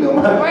my kingdom.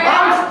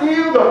 I'm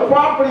still the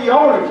property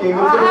owner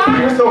kingdom,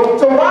 Peter.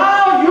 So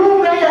while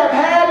you may have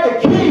had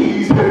the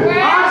keys,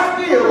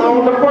 I still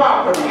own the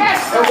property.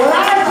 And when I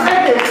say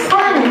it's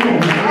clean,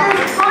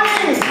 it's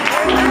clean.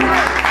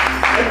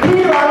 And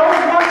Peter, I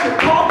don't want you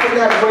talking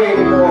that way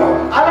anymore.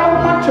 I don't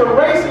want your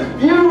racist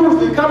views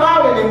to come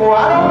out anymore.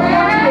 I don't want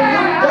you to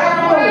look down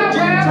on the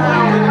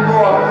Gentiles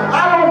anymore.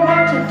 I don't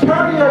want you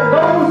turning your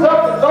nose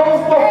up at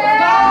those folks.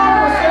 God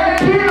was saying,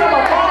 Peter, I'm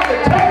about to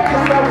take you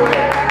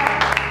somewhere.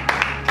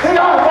 They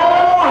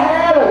all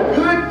had a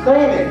good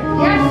cleaning.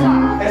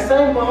 And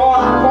same for all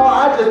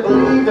I just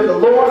believe that the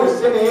Lord is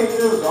sending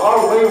angels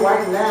our way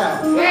right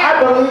now.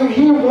 I believe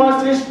He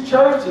wants this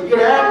church to get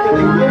active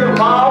and get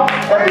involved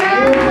and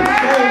begin to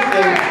change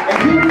things.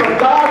 And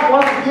God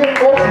wants to give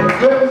folks a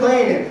good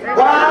cleaning.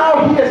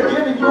 While He has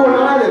given you and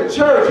I the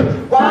church,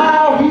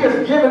 while He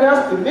has given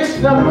us the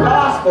mission of the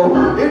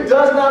gospel, it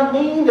does not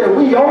mean that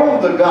we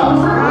own the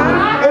gospel.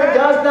 It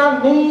does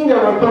not mean that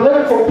we're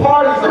political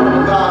parties of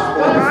the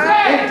gospel.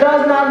 It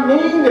does not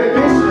mean that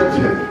bishops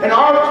and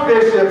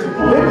archbishops,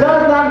 it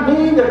does not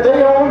mean that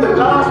they own the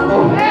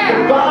gospel.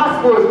 The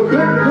gospel is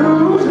good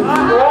news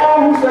for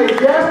all who say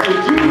yes to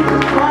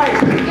Jesus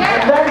Christ.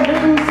 And that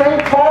means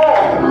St.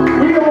 Paul,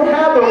 we don't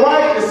have the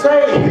right to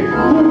say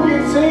who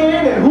gets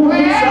in and who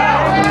gets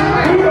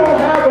out. We don't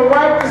have the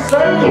right to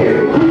say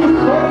who's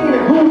clean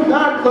and who's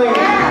not clean.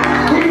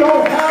 We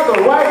don't have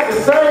the right to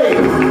say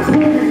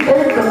who can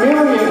take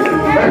communion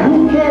and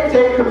who can't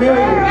take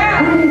communion.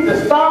 We need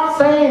to stop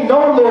saying no,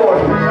 Lord.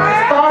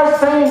 Start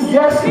saying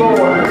yes,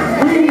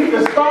 Lord. We need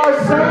to start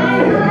saying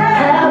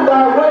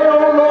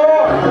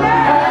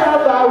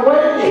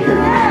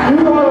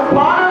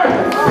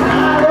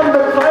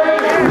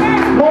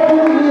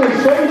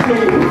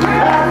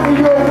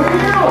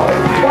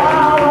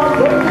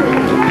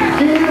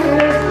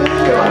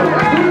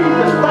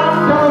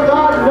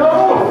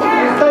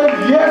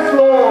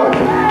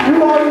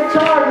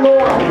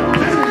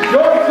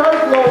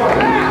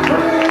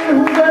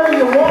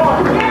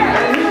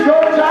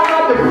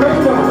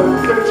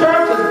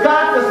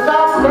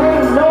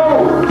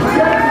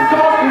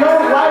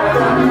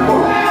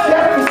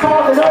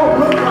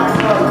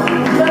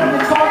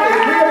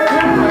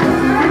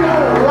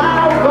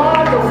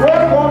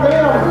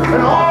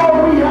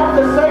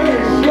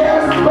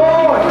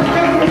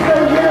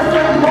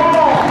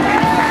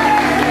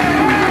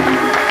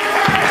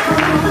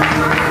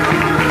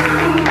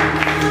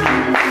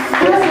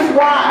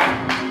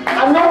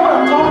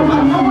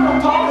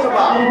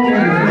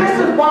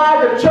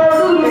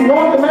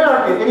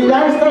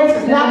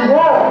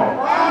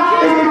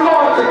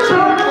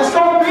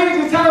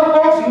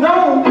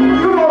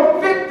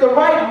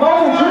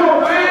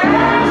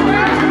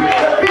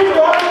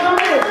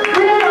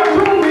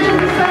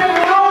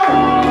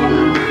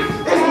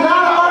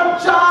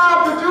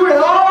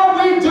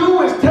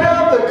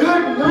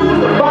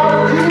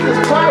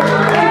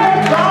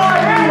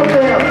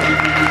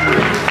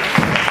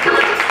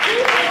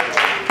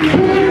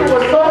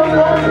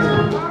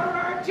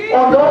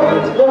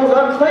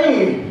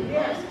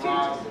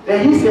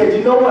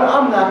you know what?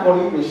 I'm not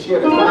going to even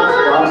share the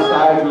gospel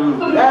outside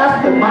Jerusalem.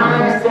 That's the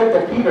mindset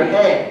that Peter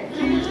had.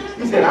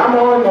 He said, I'm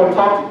only going to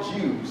talk to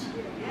Jews.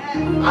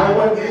 I don't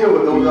want to deal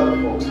with those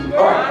other folks.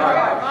 All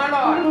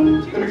right.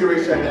 Let me get ready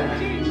to shut down.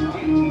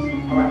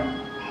 All right.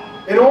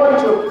 In order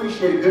to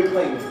appreciate good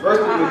cleanness,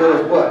 first thing we know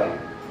is what?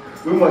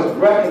 We must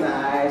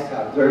recognize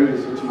how dirty the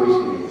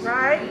situation is.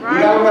 Right. You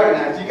got to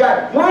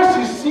recognize. Once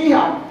you see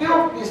how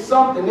filthy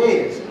something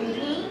is,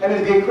 and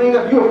it's getting cleaned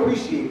up, you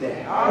appreciate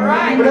that. All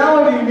right. But not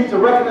only do you need to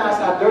recognize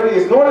how dirty it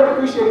is, in order to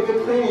appreciate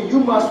good cleaning, you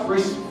must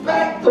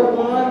respect the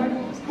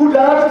one who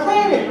does the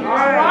cleaning. All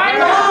right.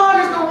 God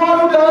is the one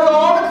who does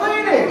all the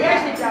cleaning.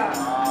 Yes, he does.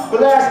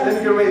 But lastly, let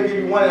me get ready to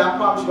give you one, and I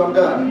promise you I'm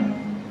done.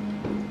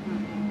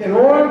 In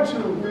order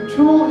to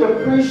truly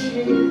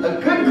appreciate a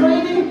good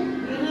cleaning,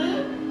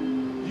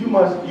 you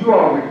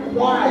are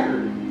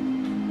required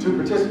to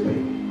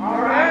participate.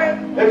 All right.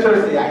 Let's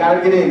just say, I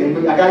gotta get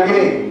in. I gotta get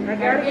in. I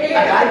gotta get in. I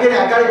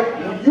gotta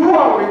get in. You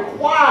are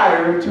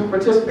required to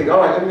participate. All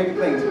right, let me make it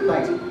clean.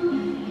 Thanks.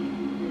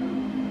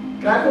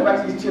 Can I go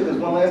back to these children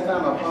one last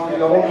time? I promise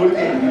you I won't do it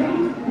again.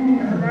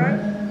 All right.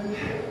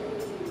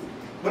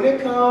 When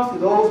it comes to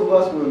those of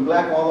us who have been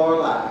black all our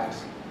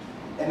lives,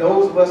 and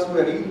those of us who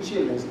have eaten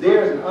chitlins,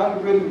 there is an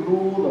unwritten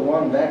rule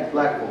among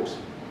black folks.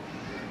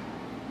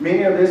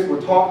 Many of us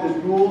were taught this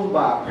rule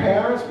by our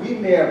parents. We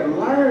may have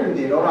learned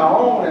it on our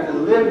own after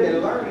living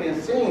and learning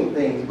and seeing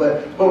things.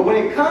 But when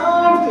it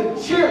comes to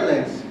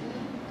chitlins,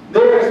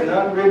 there is an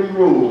unwritten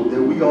rule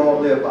that we all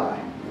live by.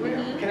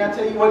 Can I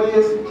tell you what it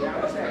is?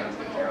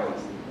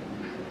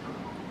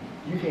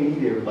 You can't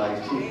eat everybody's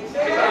chitlins.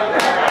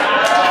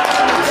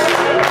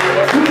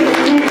 You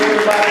can't eat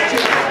everybody's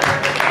chitlins.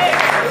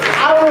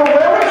 I don't know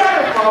where we got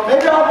it from.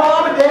 Maybe our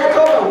mom and dad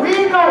told us. We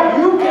know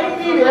you can't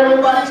eat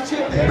everybody's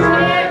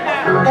chitlins.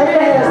 And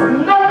it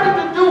has nothing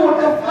to do with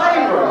the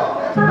flavor.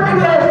 It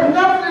has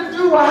nothing to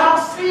do with how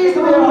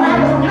seasoned they are. It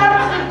has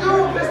nothing to do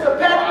with Mr.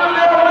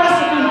 Peppermint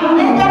recipe. It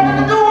ain't nothing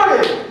to do with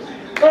it.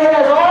 It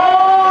has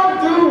all to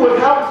do with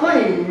how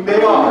clean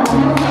they are.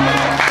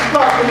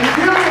 Because when you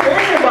deal with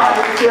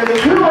anybody's children,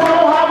 you don't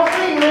know how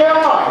clean they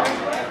are.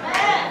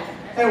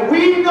 And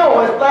we know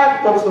as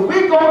black folks, if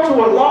we go to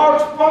a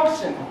large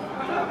function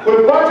with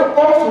a bunch of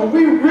folks who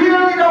we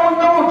really don't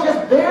know,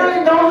 just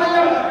barely know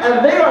them,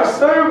 and they are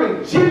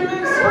serving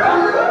chitlins,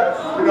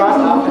 you know,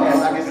 I'll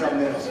pass, I get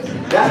something else.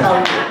 That's how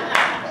we do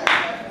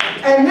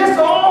it. And this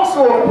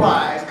also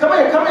applies, come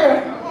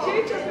here.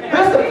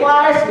 This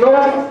applies to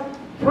those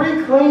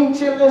pre-clean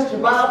chitlins you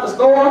buy at the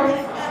store.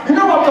 You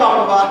know what I'm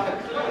talking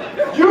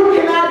about. You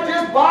cannot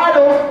just buy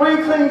those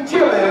pre-clean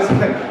chitlins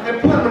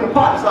and put them in the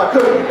pot and start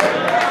cooking.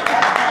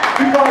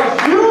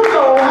 Because you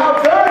know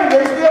how dirty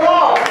they still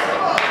are.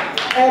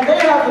 And they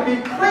have to be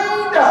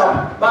cleaned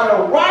up by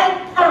the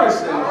right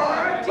person,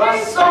 by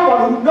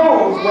someone who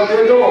knows what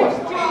they're doing.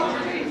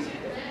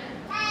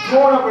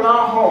 Growing up in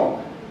our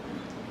home,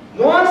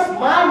 once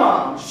my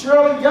mom,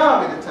 Shirley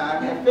Young at the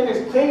time, had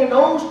finished cleaning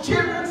those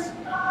chitlins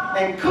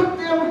and cooked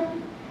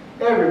them,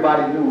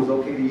 everybody knew it was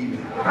okay to eat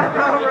them.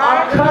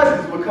 Our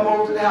cousins would come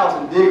over to the house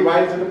and dig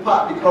right into the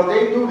pot because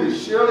they knew that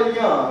Shirley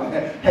Young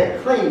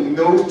had cleaned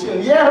those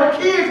chitlins. Yeah,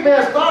 her kids may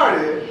have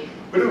started,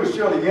 but it was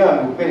Shirley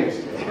Young who finished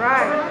it.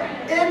 Right.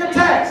 In the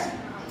text,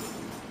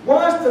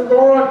 once the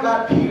Lord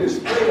got Peter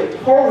straight and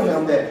told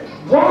him that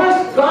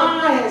once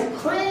God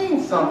has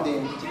cleaned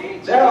something,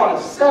 that ought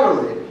to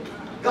settle it.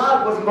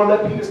 God wasn't going to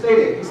let Peter stay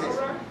there. He says,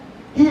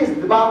 he's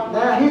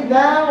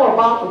now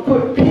about to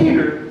put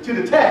Peter to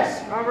the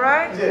test. All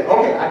right. He said,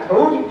 okay, I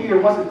told you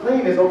Peter, once it's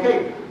clean, it's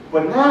okay.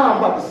 But now I'm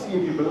about to see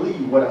if you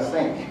believe what I'm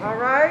saying. All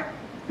right.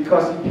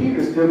 Because see,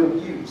 Peter's still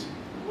confused.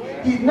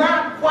 He's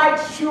not quite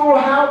sure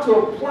how to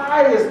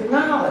apply his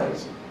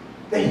knowledge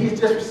that he's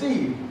just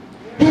received.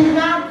 He's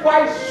not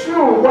quite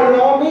sure what it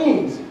all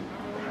means.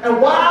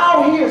 And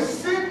while he is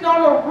sitting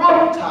on the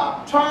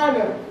rooftop trying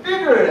to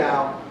figure it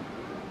out,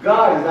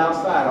 God is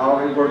outside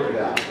already working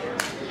it out.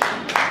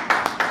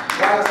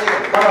 God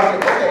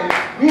said, okay,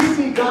 we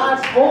see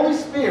God's Holy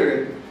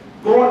Spirit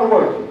going to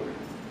work.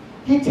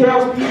 He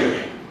tells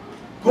Peter,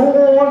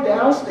 go on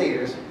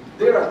downstairs.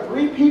 There are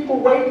 3 people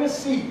waiting to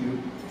see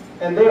you,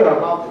 and they're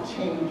about to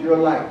change your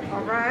life, Peter.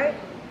 All right.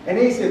 And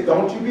he said,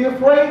 don't you be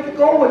afraid to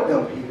go with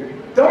them, Peter.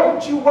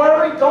 Don't you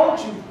worry. Don't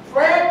you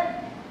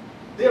fret.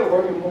 They're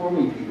working for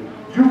me, Peter.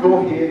 You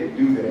go ahead and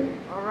do that.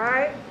 All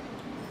right.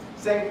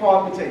 St.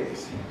 Paul, let me tell you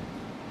this.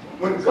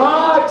 When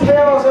God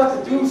tells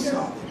us to do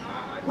something,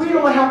 we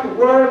don't have to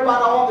worry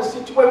about all the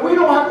situation. We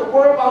don't have to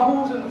worry about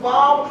who's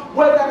involved,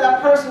 whether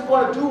that person's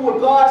going to do what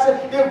God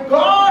said. If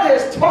God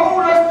has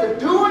told us to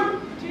do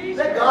it,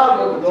 let God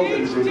work with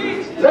those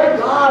things. Let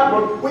God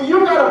work. When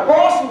you got a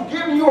boss who's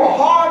giving you a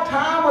hard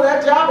time with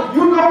that job, and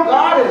you know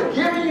God has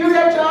given you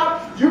that job,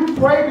 you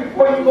pray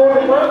before you go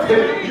to work,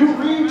 and you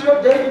read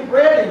your daily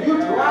bread, and you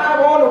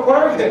drive on to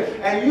work,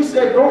 and you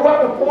say, no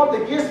weapon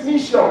formed against me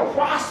shall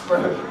prosper.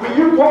 When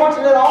you go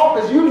into that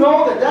office, you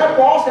know that that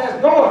boss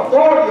has no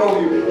authority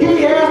over you.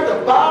 He has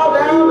to bow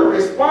down and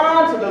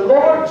respond to the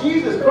Lord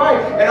Jesus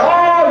Christ. And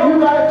all you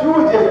got to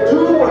do is just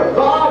do what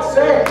God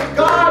said.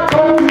 God told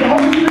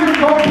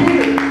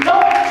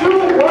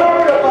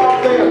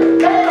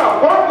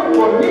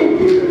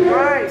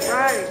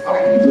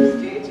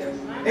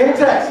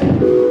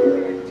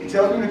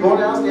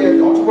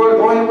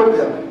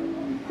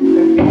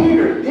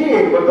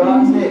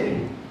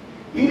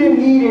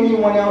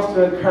anyone else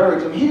to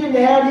encourage him. He didn't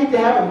need to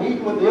have a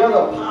meeting with the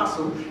other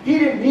apostles. He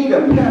didn't need a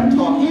pep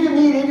talk. He didn't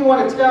need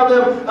anyone to tell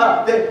them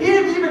that he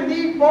didn't even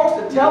need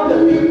folks to tell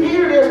them,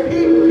 Peter,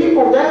 there's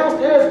people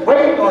downstairs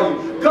waiting on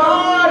you.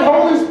 God,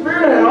 Holy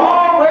Spirit, had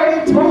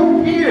already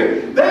told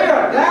Peter, they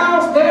are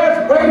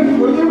downstairs waiting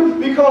for you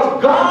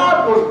because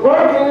God was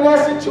working in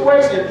that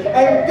situation.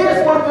 And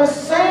this was the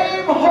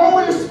same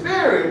Holy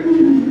Spirit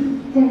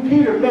whom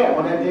Peter met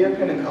on that day of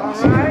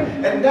Pentecost. Right.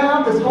 And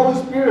now this Holy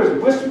Spirit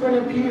is whispering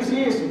in Peter's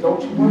ear, saying, don't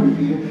you worry,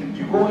 Peter.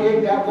 You go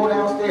ahead and go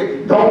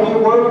downstairs. Don't be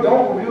worried.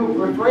 Don't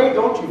be afraid.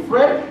 Don't you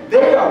fret.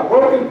 They are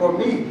working for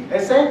me.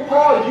 And St.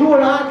 Paul, you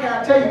and I,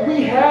 can I tell you,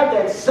 we have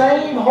that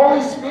same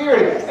Holy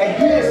Spirit.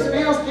 And he is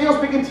still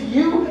speaking to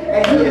you.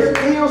 And he is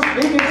still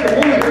speaking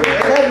to me. And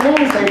that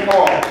means, St.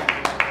 Paul,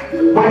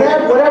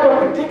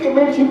 whatever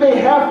predicament you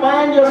may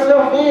find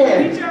yourself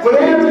in,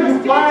 whenever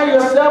you find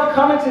yourself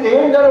coming to the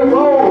end of the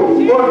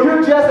road, or if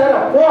you're just at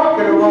a fork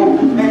in the road,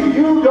 and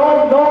you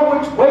don't know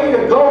which way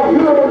to go, you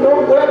don't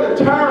know where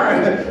to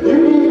turn, you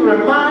need to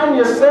remind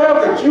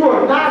yourself that you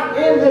are not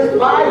in this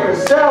by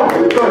yourself,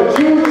 because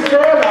Jesus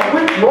said, I'm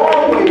with you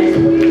always,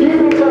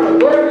 even to the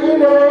very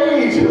end of the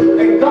age,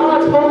 and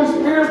God's Holy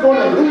Spirit is going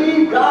to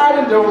lead, guide,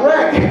 and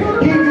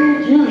direct.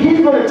 He's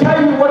going to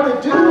tell you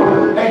what to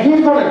do, and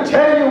he's going to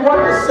tell you what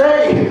to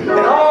say, and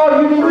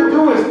all you need to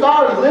do is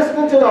start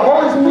listening to the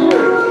Holy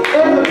Spirit.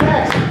 In the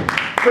text,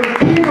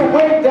 when Peter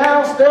went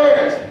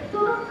downstairs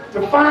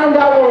to find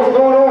out what was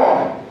going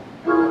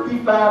on, he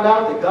found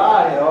out that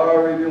God had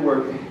already been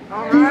working.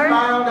 He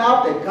found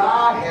out that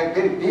God had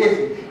been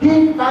busy.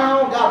 He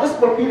found out, this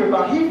is what Peter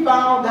found, he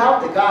found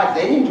out that God's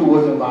angel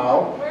was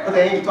involved, because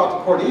the angel talked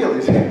to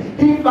Cornelius.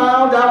 He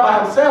found out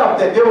by himself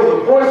that there was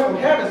a voice from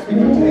heaven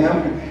speaking to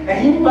him, and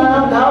he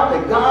found out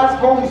that God's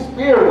Holy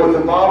Spirit was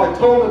involved and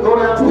told him to go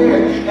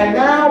downstairs. And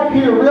now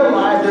Peter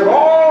realized that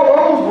all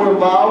those were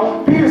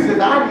involved. Peter said,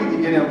 I need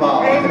to get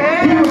involved.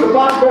 Amen. He was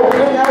about to go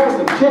hang out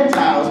with some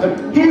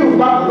Gentiles. He was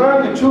about to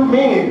learn the true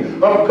meaning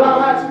of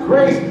God's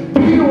grace.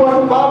 Peter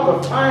was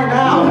about to find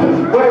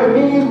out what it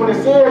means when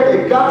it says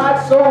that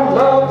God so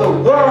loved the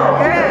world.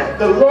 Yes.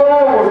 The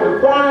Lord was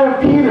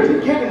requiring Peter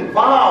to get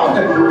involved.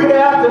 Good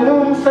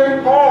afternoon,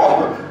 St.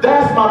 Paul.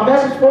 That's my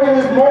message for you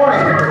this morning.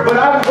 But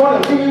I just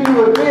want to leave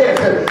you with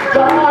this.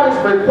 God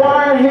is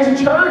requiring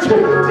his church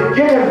to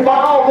get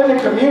involved in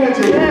the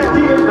community.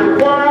 He is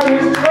requiring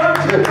his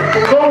church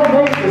to go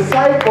make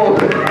disciples.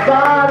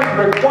 God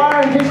is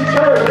requiring his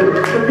church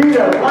to be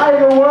the light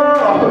of the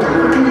world, to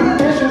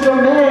be fishers of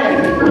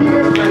men. He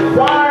is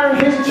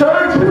requiring his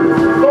church to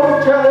go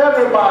tell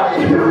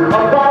everybody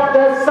about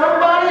that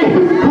somebody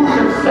who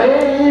can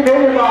save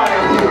anybody.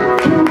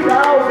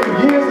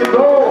 2,000 years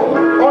ago,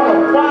 on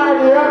a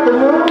Friday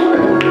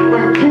afternoon,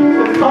 when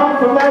Jesus come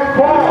from that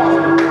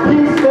cross,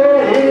 he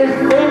said, it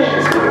is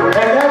finished. And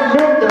that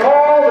meant that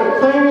all the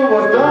cleaning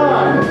was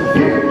done.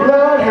 He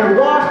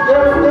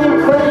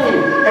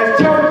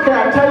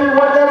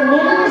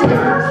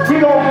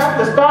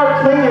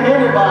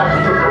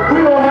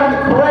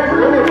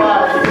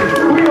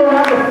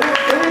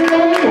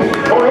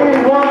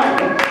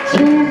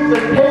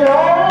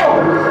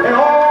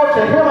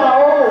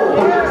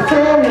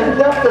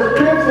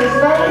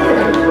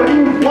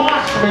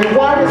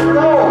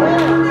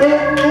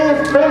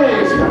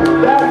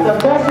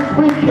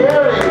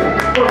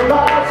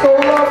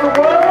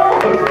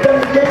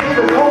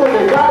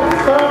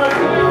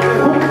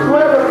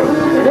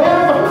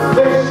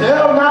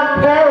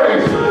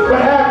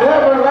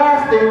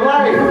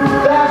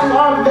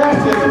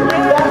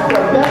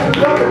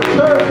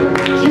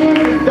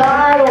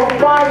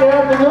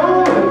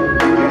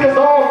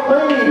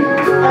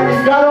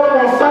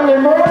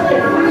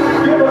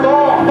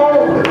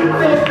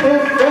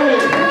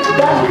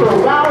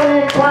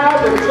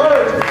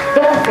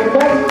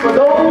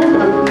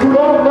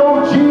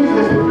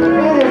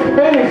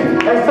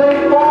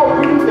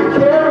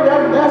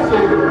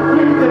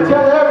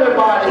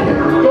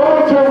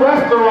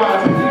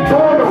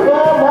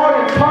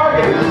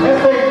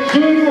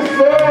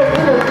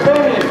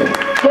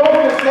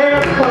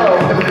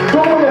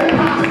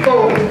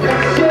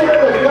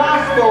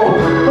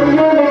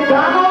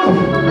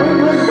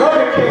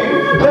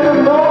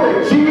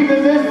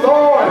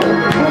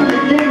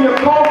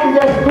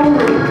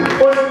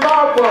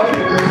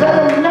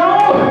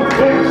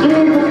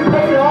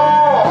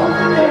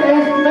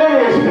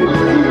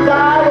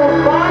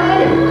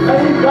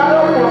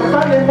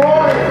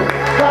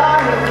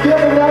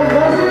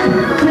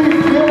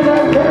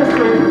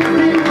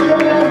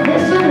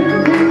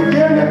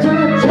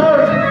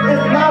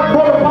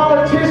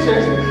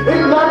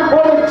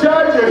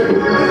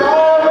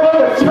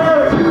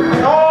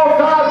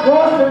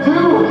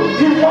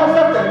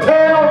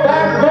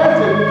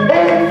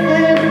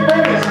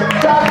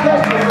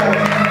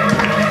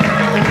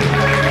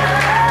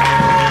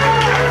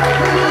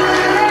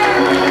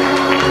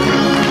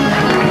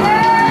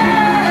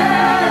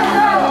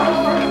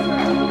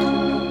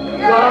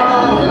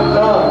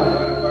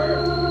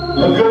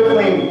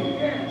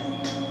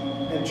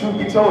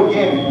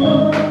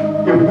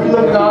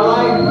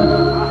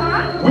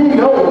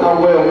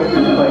well we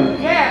can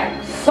play.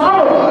 Yes. Some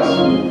of us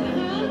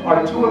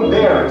are too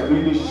embarrassed to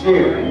even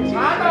share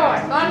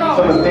some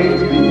of the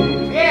things we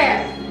did.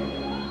 Yes.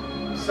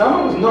 Some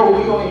of us know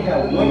we only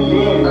have one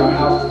bed in our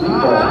house to sleep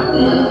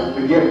on,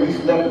 but yet we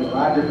slept in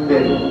 5 different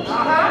bedrooms.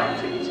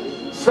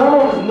 Some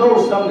of us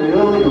know some of the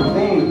illegal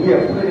things we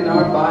have put in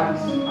our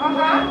bodies.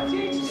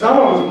 Some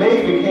of us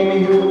maybe came in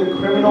here with a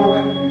criminal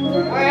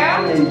record,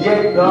 Well. and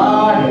yet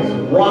God has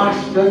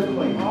washed us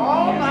clean.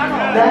 Oh, my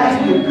God.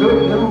 That's the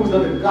good news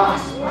of the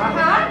gospel.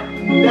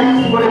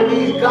 That's what it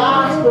means.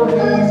 Gospel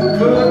means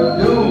good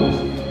news.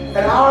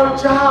 And our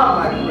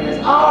job, my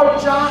friends, our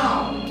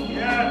job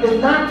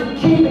is not to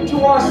keep it to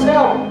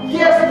ourselves.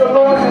 Yes, the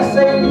Lord has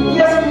saved me.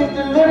 Yes, He has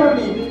delivered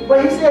me.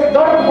 But He said,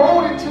 don't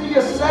hold it to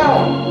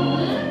yourself.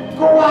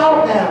 Go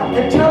out now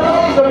and tell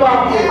others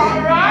about this.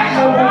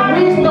 And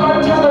when we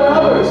start telling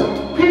others,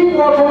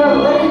 people are going to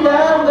lay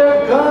down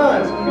their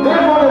guns. They're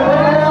going to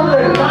lay down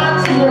their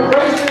Nazi and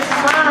racist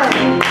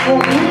signs. When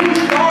we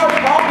start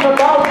talking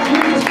about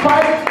Jesus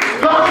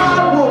Christ, God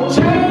will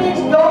change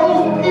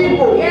those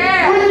people. We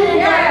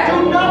ain't got to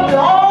do nothing.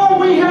 All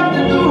we have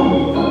to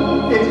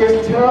do is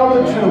just tell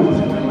the truth.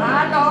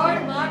 My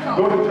Lord, my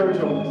Lord. Go to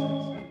church on this.